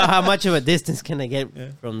 How much of a distance can I get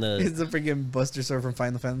from the? It's a freaking Buster Sword from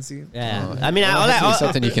Final Fantasy. Yeah, Oh, I mean, well, it has to be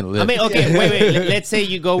something you can lift. I mean, okay, wait. Let's say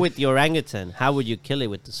you go with the orangutan. How would you kill it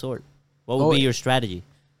with the sword? What would be your strategy?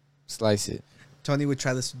 Slice it. Tony would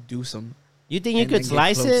try to seduce him. You think you could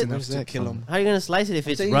slice it? Enough to kill him. How are you gonna slice it if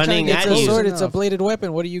it's saying running you're at trying to It's a get you? sword. It's a enough. bladed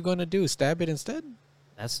weapon. What are you gonna do? Stab it instead?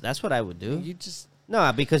 That's what I would do. You just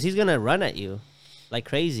No, because he's gonna run at you like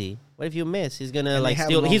crazy. What if you miss? He's gonna And like they have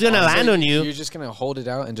steal. long He's gonna arms. land on you. You're just gonna hold it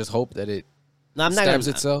out and just hope that it No, I'm not stabs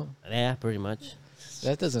gonna. itself. Yeah, pretty much.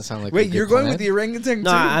 That doesn't sound like. a Wait, good you're going plan. with the orangutan No,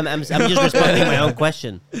 too? I'm just responding my own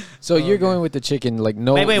question. So you're going with the chicken, like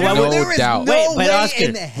no, Wait, what no would- There is doubt. no Wait, but way Oscar,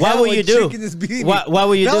 in what hell will you a do? chicken is beating What you.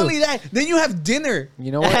 will you Not do? only that, then you have dinner.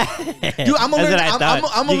 You know what? Dude, I'm That's gonna what learn. I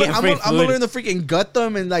thought. I'm You get free gonna food. learn to freaking gut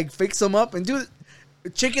them and like fix them up and do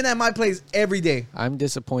chicken at my place every day. I'm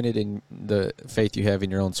disappointed in the faith you have in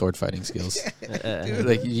your own sword fighting skills.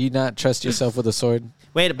 Like, you not trust yourself with a sword?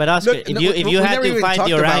 Wait, but Oscar, Look, if no, you we had never to even fight talked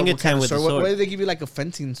the about what orangutan kind of with the sword. What sword, if they give you like a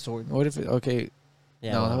fencing sword? What if? Okay,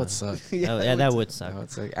 yeah, no, well, that would suck. yeah, that would suck. That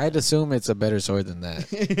would suck. I'd assume it's a better sword than that.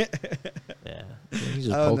 Yeah. He's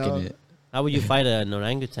just Oh, poking no. it. How would you fight an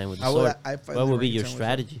orangutan with a How would sword? I fight What an would be your orangutan with a sword?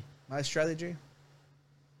 strategy? My strategy.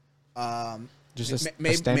 Just a, Ma-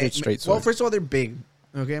 a standard straight sword. Well, first of all, they're big.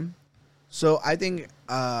 Okay, so I think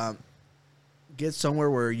get somewhere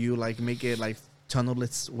where you like make it like tunnel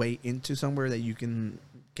its way into somewhere that you can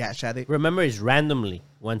catch at it. Remember, it's randomly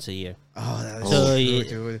once a year. Oh, that is So true, you,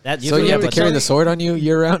 dude. that, So you have to but carry Tony- the sword on you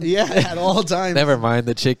year round? Yeah, at all times. Never mind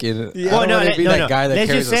the chicken. Yeah. I don't want to be that guy that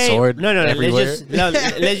Let's carries just say, a sword no, everywhere.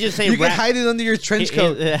 Let's just say You can hide it under your trench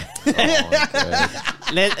coat.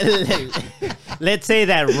 Let's say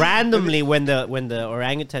that randomly when the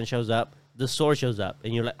orangutan shows up, the sword shows up,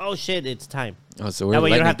 and you're like, oh shit, it's time. Oh, so we're That way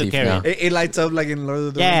you don't lightning have to thief carry now. it. It lights up like in Lord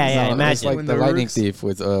of the Yeah, Rings. yeah, No, imagine. it's like When the the lightning Rooks- thief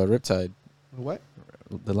with Riptide. What?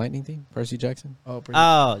 The lightning thief, Percy Jackson. Oh, pretty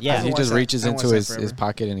Oh yeah, I He watched just that- reaches I into watched that his forever.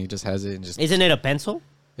 pocket and he just has it and just isn't it a pencil?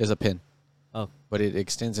 there's a pin, Oh, but it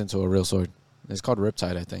extends into a real sword. It's called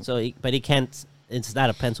Riptide, I think. so but he can't. It's not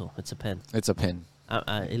a pencil. It's a pen. It's a pin.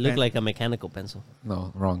 It looked like a mechanical pencil.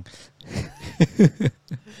 No, wrong.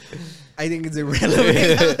 I think it's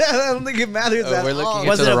irrelevant. I don't think it matters at we're looking all. at-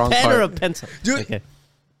 Was to it the a wrong pen part. or a pencil? Dude, Okay.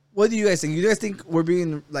 what do you guys think? You guys think we're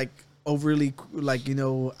being like overly like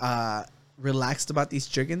relaxed about these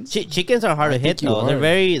chickens? Chickens are hard I to hit think you though. They're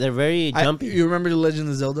are. very jumpy. You remember the Legend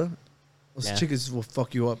of Zelda? Those Yeah. chickens will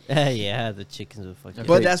fuck you up. Yeah, the chickens will fuck you.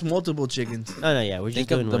 But Okay. that's multiple chickens. No, yeah, we're just Think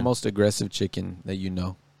doing of the one. most aggressive chicken that you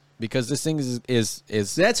know, because this thing is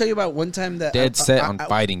Did I tell you about one time that Dead set on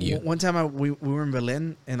fighting you. One time we were in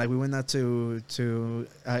Berlin and like we went out to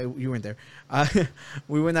you weren't there.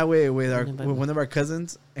 We went that way with one of our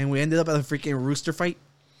cousins and we ended up at a freaking rooster fight.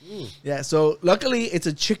 Yeah, so luckily it's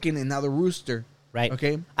a chicken and not a rooster. Right.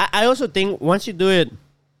 Okay. I also think once you do it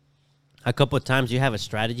a couple of times, you have a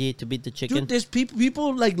strategy to beat the chicken. Dude, there's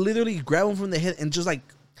people like literally grab them from the head and just like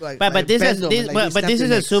But this bend is them this, and, like, but they snap this their is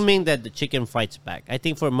necks. assuming that the chicken fights back. I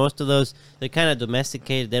think for most of those, they're kind of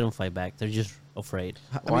domesticated. They don't fight back. They're just afraid.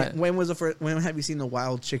 I mean, when was the first? When have you seen a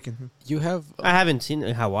wild chicken? you have I haven't seen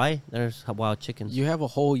in Hawaii. There's wild chickens. you have a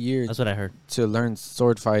whole year That's what I heard. to learn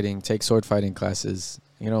sword fighting, take sword fighting classes.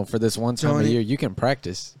 You know, for this one time a Tony- year, you can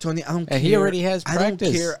practice. Tony, I don't care. And he already has I don't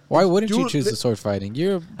practice. care. Why wouldn't you Dude, choose the sword fighting?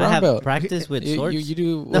 You're a I brown have belt. practice with You, swords. you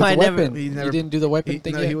do No, with I the never- weapon. He You never- didn't do the weapon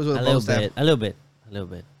thing No, yet? he was with a a bow little staff. bit, a little bit, a little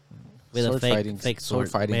bit. With sword a fake, fighting, fake sword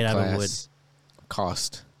sword fighting made out of wood. class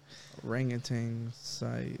cost. Orangutan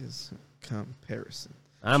size comparison.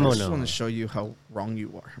 I'm I gonna just want know. to show you how wrong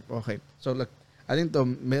you are. Okay, so look, I think the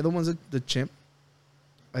middle one's the chimp.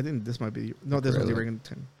 I think this might be no, this one's the Really?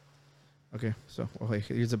 orangutan. Okay, so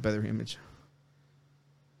here's a better image.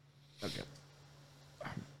 Okay.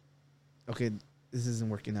 Okay, this isn't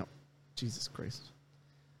working out. Jesus Christ,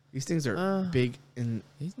 these things are big and.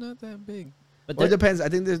 He's not that big. But Or it they're- depends. I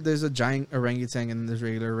think there's a giant orangutan and there's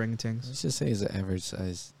regular orangutans. Let's just say he's an average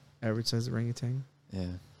size. Average size orangutan. Yeah.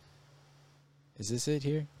 Is this it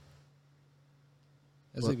here?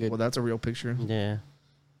 That's Well, a good. well, that's a real picture. yeah.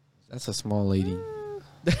 That's a small lady.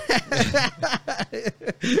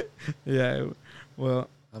 Yeah. Well,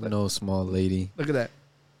 I'm no small lady. look at that.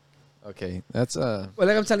 Okay, that's Well, like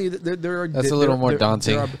I'm telling you, there are. That's a little more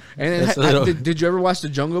daunting. And then, That's a little- did you ever watch The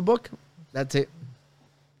Jungle Book? That's it.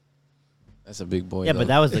 That's a big boy. Yeah, though. but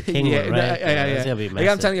that was the king Yeah, one, right? yeah. It's gonna be Like I'm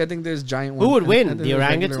massive. telling you, I think there's giant ones. Who would I win, think the there's regular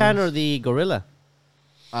orangutan ones. or the gorilla?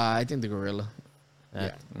 I think the gorilla.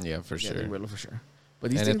 Yeah, for Yeah, sure. the gorilla for sure.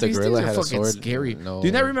 But these And things, if the these gorilla things are had a fucking sword, scary. no Do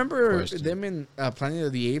you not remember question. them in Planet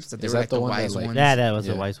of the Apes? That they Is were that like the the one that, wise like- ones. Yeah, that was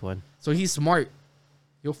Yeah. the wise one. So he's smart.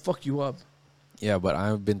 He'll fuck you up. Yeah, but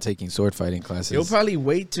I've been taking sword fighting classes. He'll probably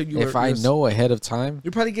wait till you. if I know ahead of time,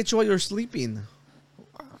 he'll probably get you while you're sleeping.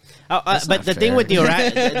 That's But not the thing fair. with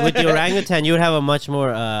the orangutan, you would have a much more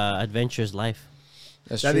adventurous life.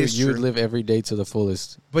 that's That true. is You would true. live every day to the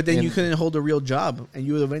fullest. But then you And- couldn't hold a real job, and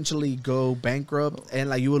you would eventually go bankrupt, and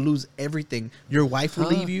like you would lose everything. Your wife would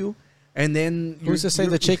Huh? leave you, and then Who's to say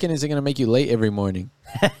the chicken isn't going to make you late every morning?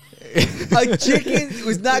 a chicken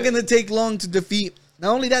was not gonna take long to defeat.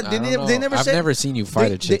 Not only that, I they, don't never, they know. never I've said never seen you fight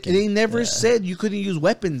they, a chicken. They never said you couldn't use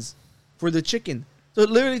weapons for the chicken. So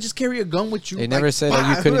literally, just carry a gun with you. They never like, said that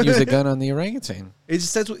you bah! couldn't use a gun on the orangutan. It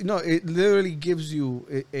just says no. It literally gives you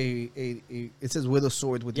it says with a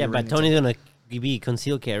sword with. Yeah, your but Tony's gonna be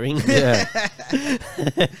concealed carrying. Yeah.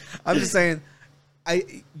 I'm just saying,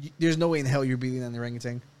 there's no way in hell you're beating an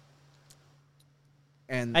orangutan.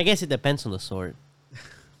 And I guess it depends on the sword.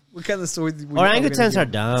 what kind of sword? Orangutans are It's a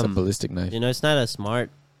dumb. ballistic knife. You know, it's not as smart.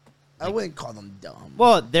 I wouldn't call them dumb.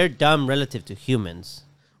 Well, they're dumb relative to humans.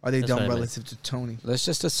 Are they That's dumb what I meant. relative to Tony? Let's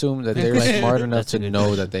just assume that they're smart enough That's a to good know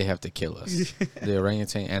question. that they have to kill us. The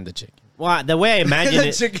orangutan and the chicken. Well, the way I imagine The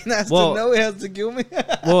it. chicken has well- to know it has to kill me.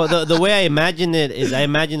 Well, the way I imagine it is, I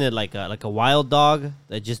imagine it like a wild dog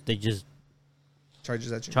that they just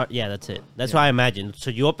Charges at you. yeah, that's it. That's what I imagine. So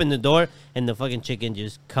you open the door and the fucking chicken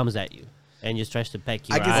just comes at you and just tries to peck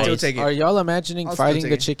your I can eyes. still take it. Are y'all imagining I'll still fighting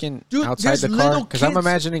take the it. chicken Dude, outside there's the car? little Because I'm kids-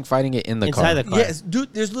 imagining fighting it in the Inside car. the car. Yes,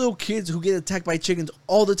 dude. There's little kids who get attacked by chickens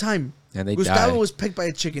all the time. And they Gustavo die. was pecked by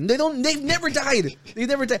a chicken. They've never died. They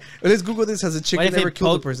never died. Let's Google this. Has a What chicken if ever it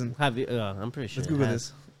killed a poke- person? Have you, I'm pretty sure. Let's it Google has.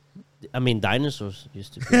 this. I mean, dinosaurs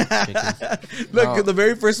used to kill chickens. Look, No. the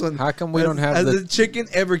very first one. How come we don't have has the- a chicken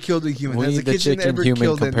ever killed a human? We Has need a the chicken chicken ever human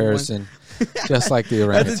killed anyone? comparison. Just like the Has a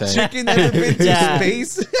orangutan. chicken ever been to Yeah.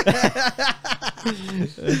 space?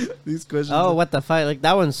 These questions. Oh, what the fuck? Like,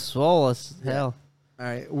 that one's swole as hell. All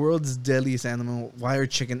right, world's deadliest animal. Why are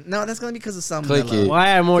chicken? No, that's gonna be because of salmonella. Click it.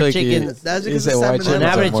 Why are more Click chickens? it. That's He because said of why salmonella. On chickens are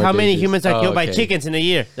average, more how many dangerous. humans are Oh, killed by okay. chickens in a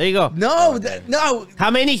year? There you go. No, no. How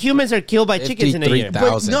many humans are killed by chickens in a year?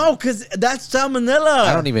 53,000. But no, because that's salmonella.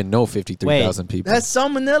 I don't even know 53,000 people. That's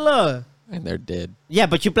salmonella. And they're dead. Yeah,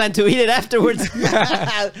 but you plan to eat it afterwards. Well,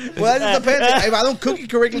 that just depends. If I don't cook it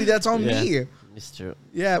correctly, that's on Yeah. me. It's true.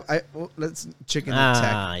 Yeah, let's chicken Ah,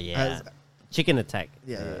 attack. yeah. Chicken attack.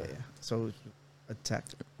 Yeah. So attack.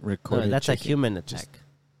 Recorded No, that's a chicken. human attack.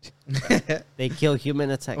 They kill human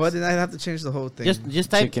attacks. Well, then I have to change the whole thing.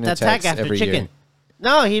 Just type Chicken attack attacks after every chicken. year.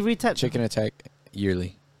 No, he retyped. Chicken attack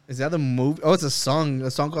yearly. Is that a movie? Oh, it's a song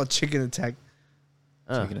called Chicken Attack.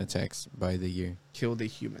 Oh. Chicken attacks by the year. Killed a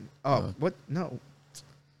human. Oh, what? No.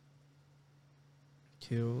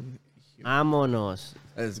 Killed a human. Vámonos.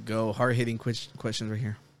 Let's go. Hard hitting questions right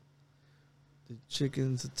here. The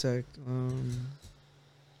chickens attacked.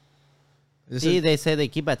 This See, is- they say they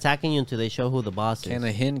keep attacking you until they show who the boss Can is.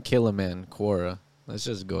 a hen kill a man? Quora. Let's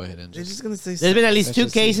just go ahead and they're just. just gonna say. There's been at least Let's 2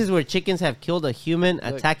 just see. cases where chickens have killed a human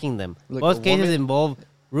attacking them. look, Both a cases woman- involve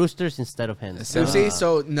roosters instead of hens. So See,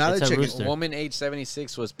 so not It's a a chicken. rooster. A woman age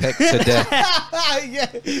 76 was pecked to death. yeah.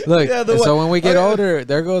 Look, Yeah, the so one- when we get okay. older,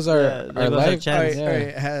 there goes our, Yeah, there our goes our life. chance. All right, Yeah. all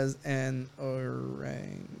right. Has an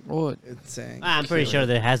orang. Well, It's saying. I'm pretty sure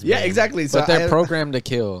there has been. Yeah, exactly. So but they're I- programmed to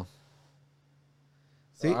kill.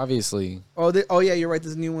 So See? obviously. Oh, yeah, you're right.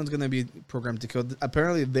 This new one's gonna be programmed to kill.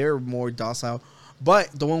 Apparently, they're more docile,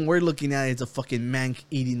 but the one we're looking at is a fucking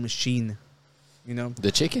man-eating machine. You know.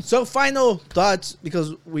 The chicken. So, final thoughts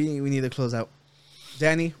because we need to close out.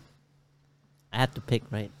 Danny. I have to pick,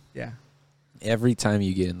 right? Yeah. Every time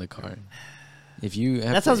you get in the car. If you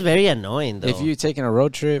have That sounds very annoying, though. If you're taking a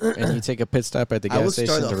road trip and you take a pit stop at the I gas would start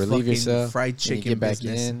station a to relieve fucking yourself, fried and you chicken get back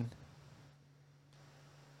business. in,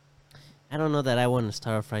 I don't know that I want to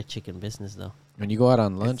start a fried chicken business, though. when you go out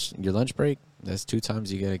on lunch, your lunch break, that's 2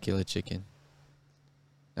 times you gotta kill a chicken.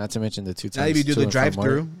 Not to mention the 2 times. Now, if you do to the and from work.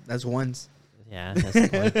 drive-through, that's once. Yeah, that's the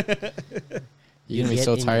point. You're gonna be get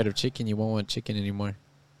so in- tired of chicken, you won't want chicken anymore.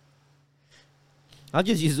 I'll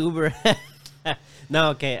just use Uber.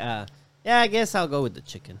 No, okay. Yeah, I guess I'll go with the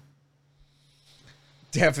chicken.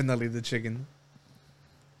 Definitely the chicken.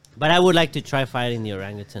 But I would like to try fighting the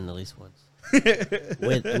orangutan at least once.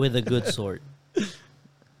 with a good sword.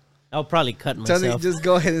 I'll probably cut Tony, myself. just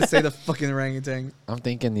go ahead and say the fucking orangutan. I'm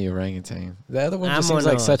thinking the orangutan. The other one I'm just seems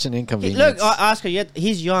on like a- such an Hey, inconvenience. look, Oscar,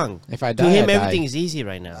 he's young. If I To die, him, I everything die. is easy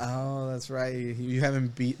right now. Oh, that's right. You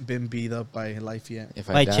haven't been beat up by life yet. If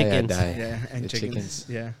By I die, chickens. I die. Yeah, and The chickens.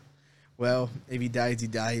 Yeah. Well, if he dies, he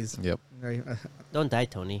dies. Yep. Right. Don't die,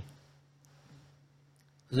 Tony.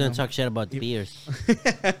 Who's gonna talk shit about the beers?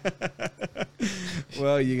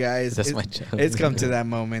 Well, you guys, That's my job. it's come to that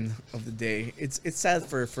moment of the day. It's sad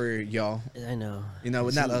for y'all. I know. You know,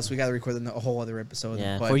 not us. We got to record a whole other episode.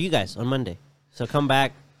 Yeah, but for you guys on Monday. So come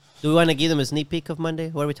back. Do we want to give them a sneak peek of Monday?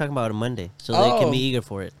 What are we talking about on Monday? So they can be eager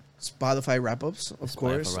for it. Spotify wrap-ups, of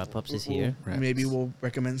course. Wrap-ups is here. Maybe we'll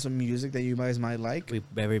recommend some music that you guys might like. We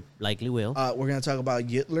very likely will. We're gonna talk about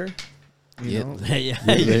Yitler. You know?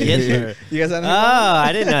 Yetler. You guys Oh, know?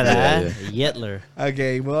 I didn't know that. Yeah, Yetler.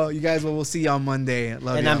 Okay, well, you guys, we'll see you on Monday.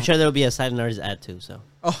 Love And y'all. I'm sure there'll be a silent artist ad too. So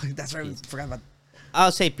Oh, that's right. I forgot about.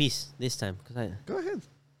 I'll say peace this time. Go ahead.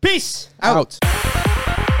 Peace. Out.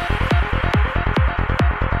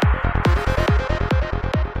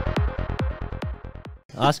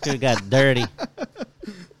 Oscar got dirty.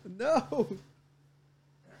 No.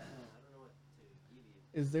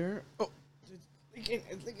 Is there? Oh, it's leaking.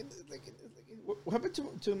 What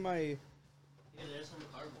happened to my?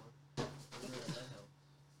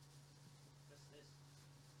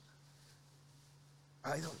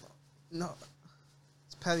 I don't know. No,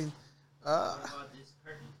 it's padding.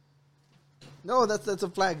 No, that's a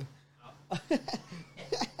flag. What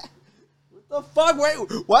the fuck? Wait,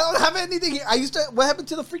 why don't I have anything here? I used to. What happened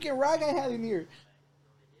to the freaking rag I had in here?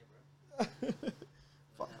 Fuck.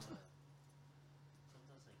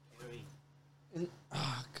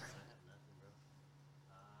 Oh, God.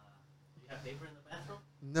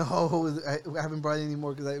 No, I haven't brought any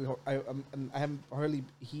more because I haven't hardly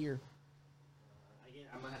here.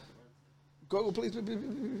 Go, please.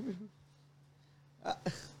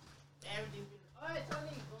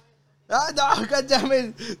 No, God damn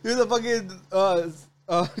it. Dude, the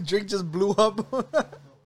fucking drink just blew up.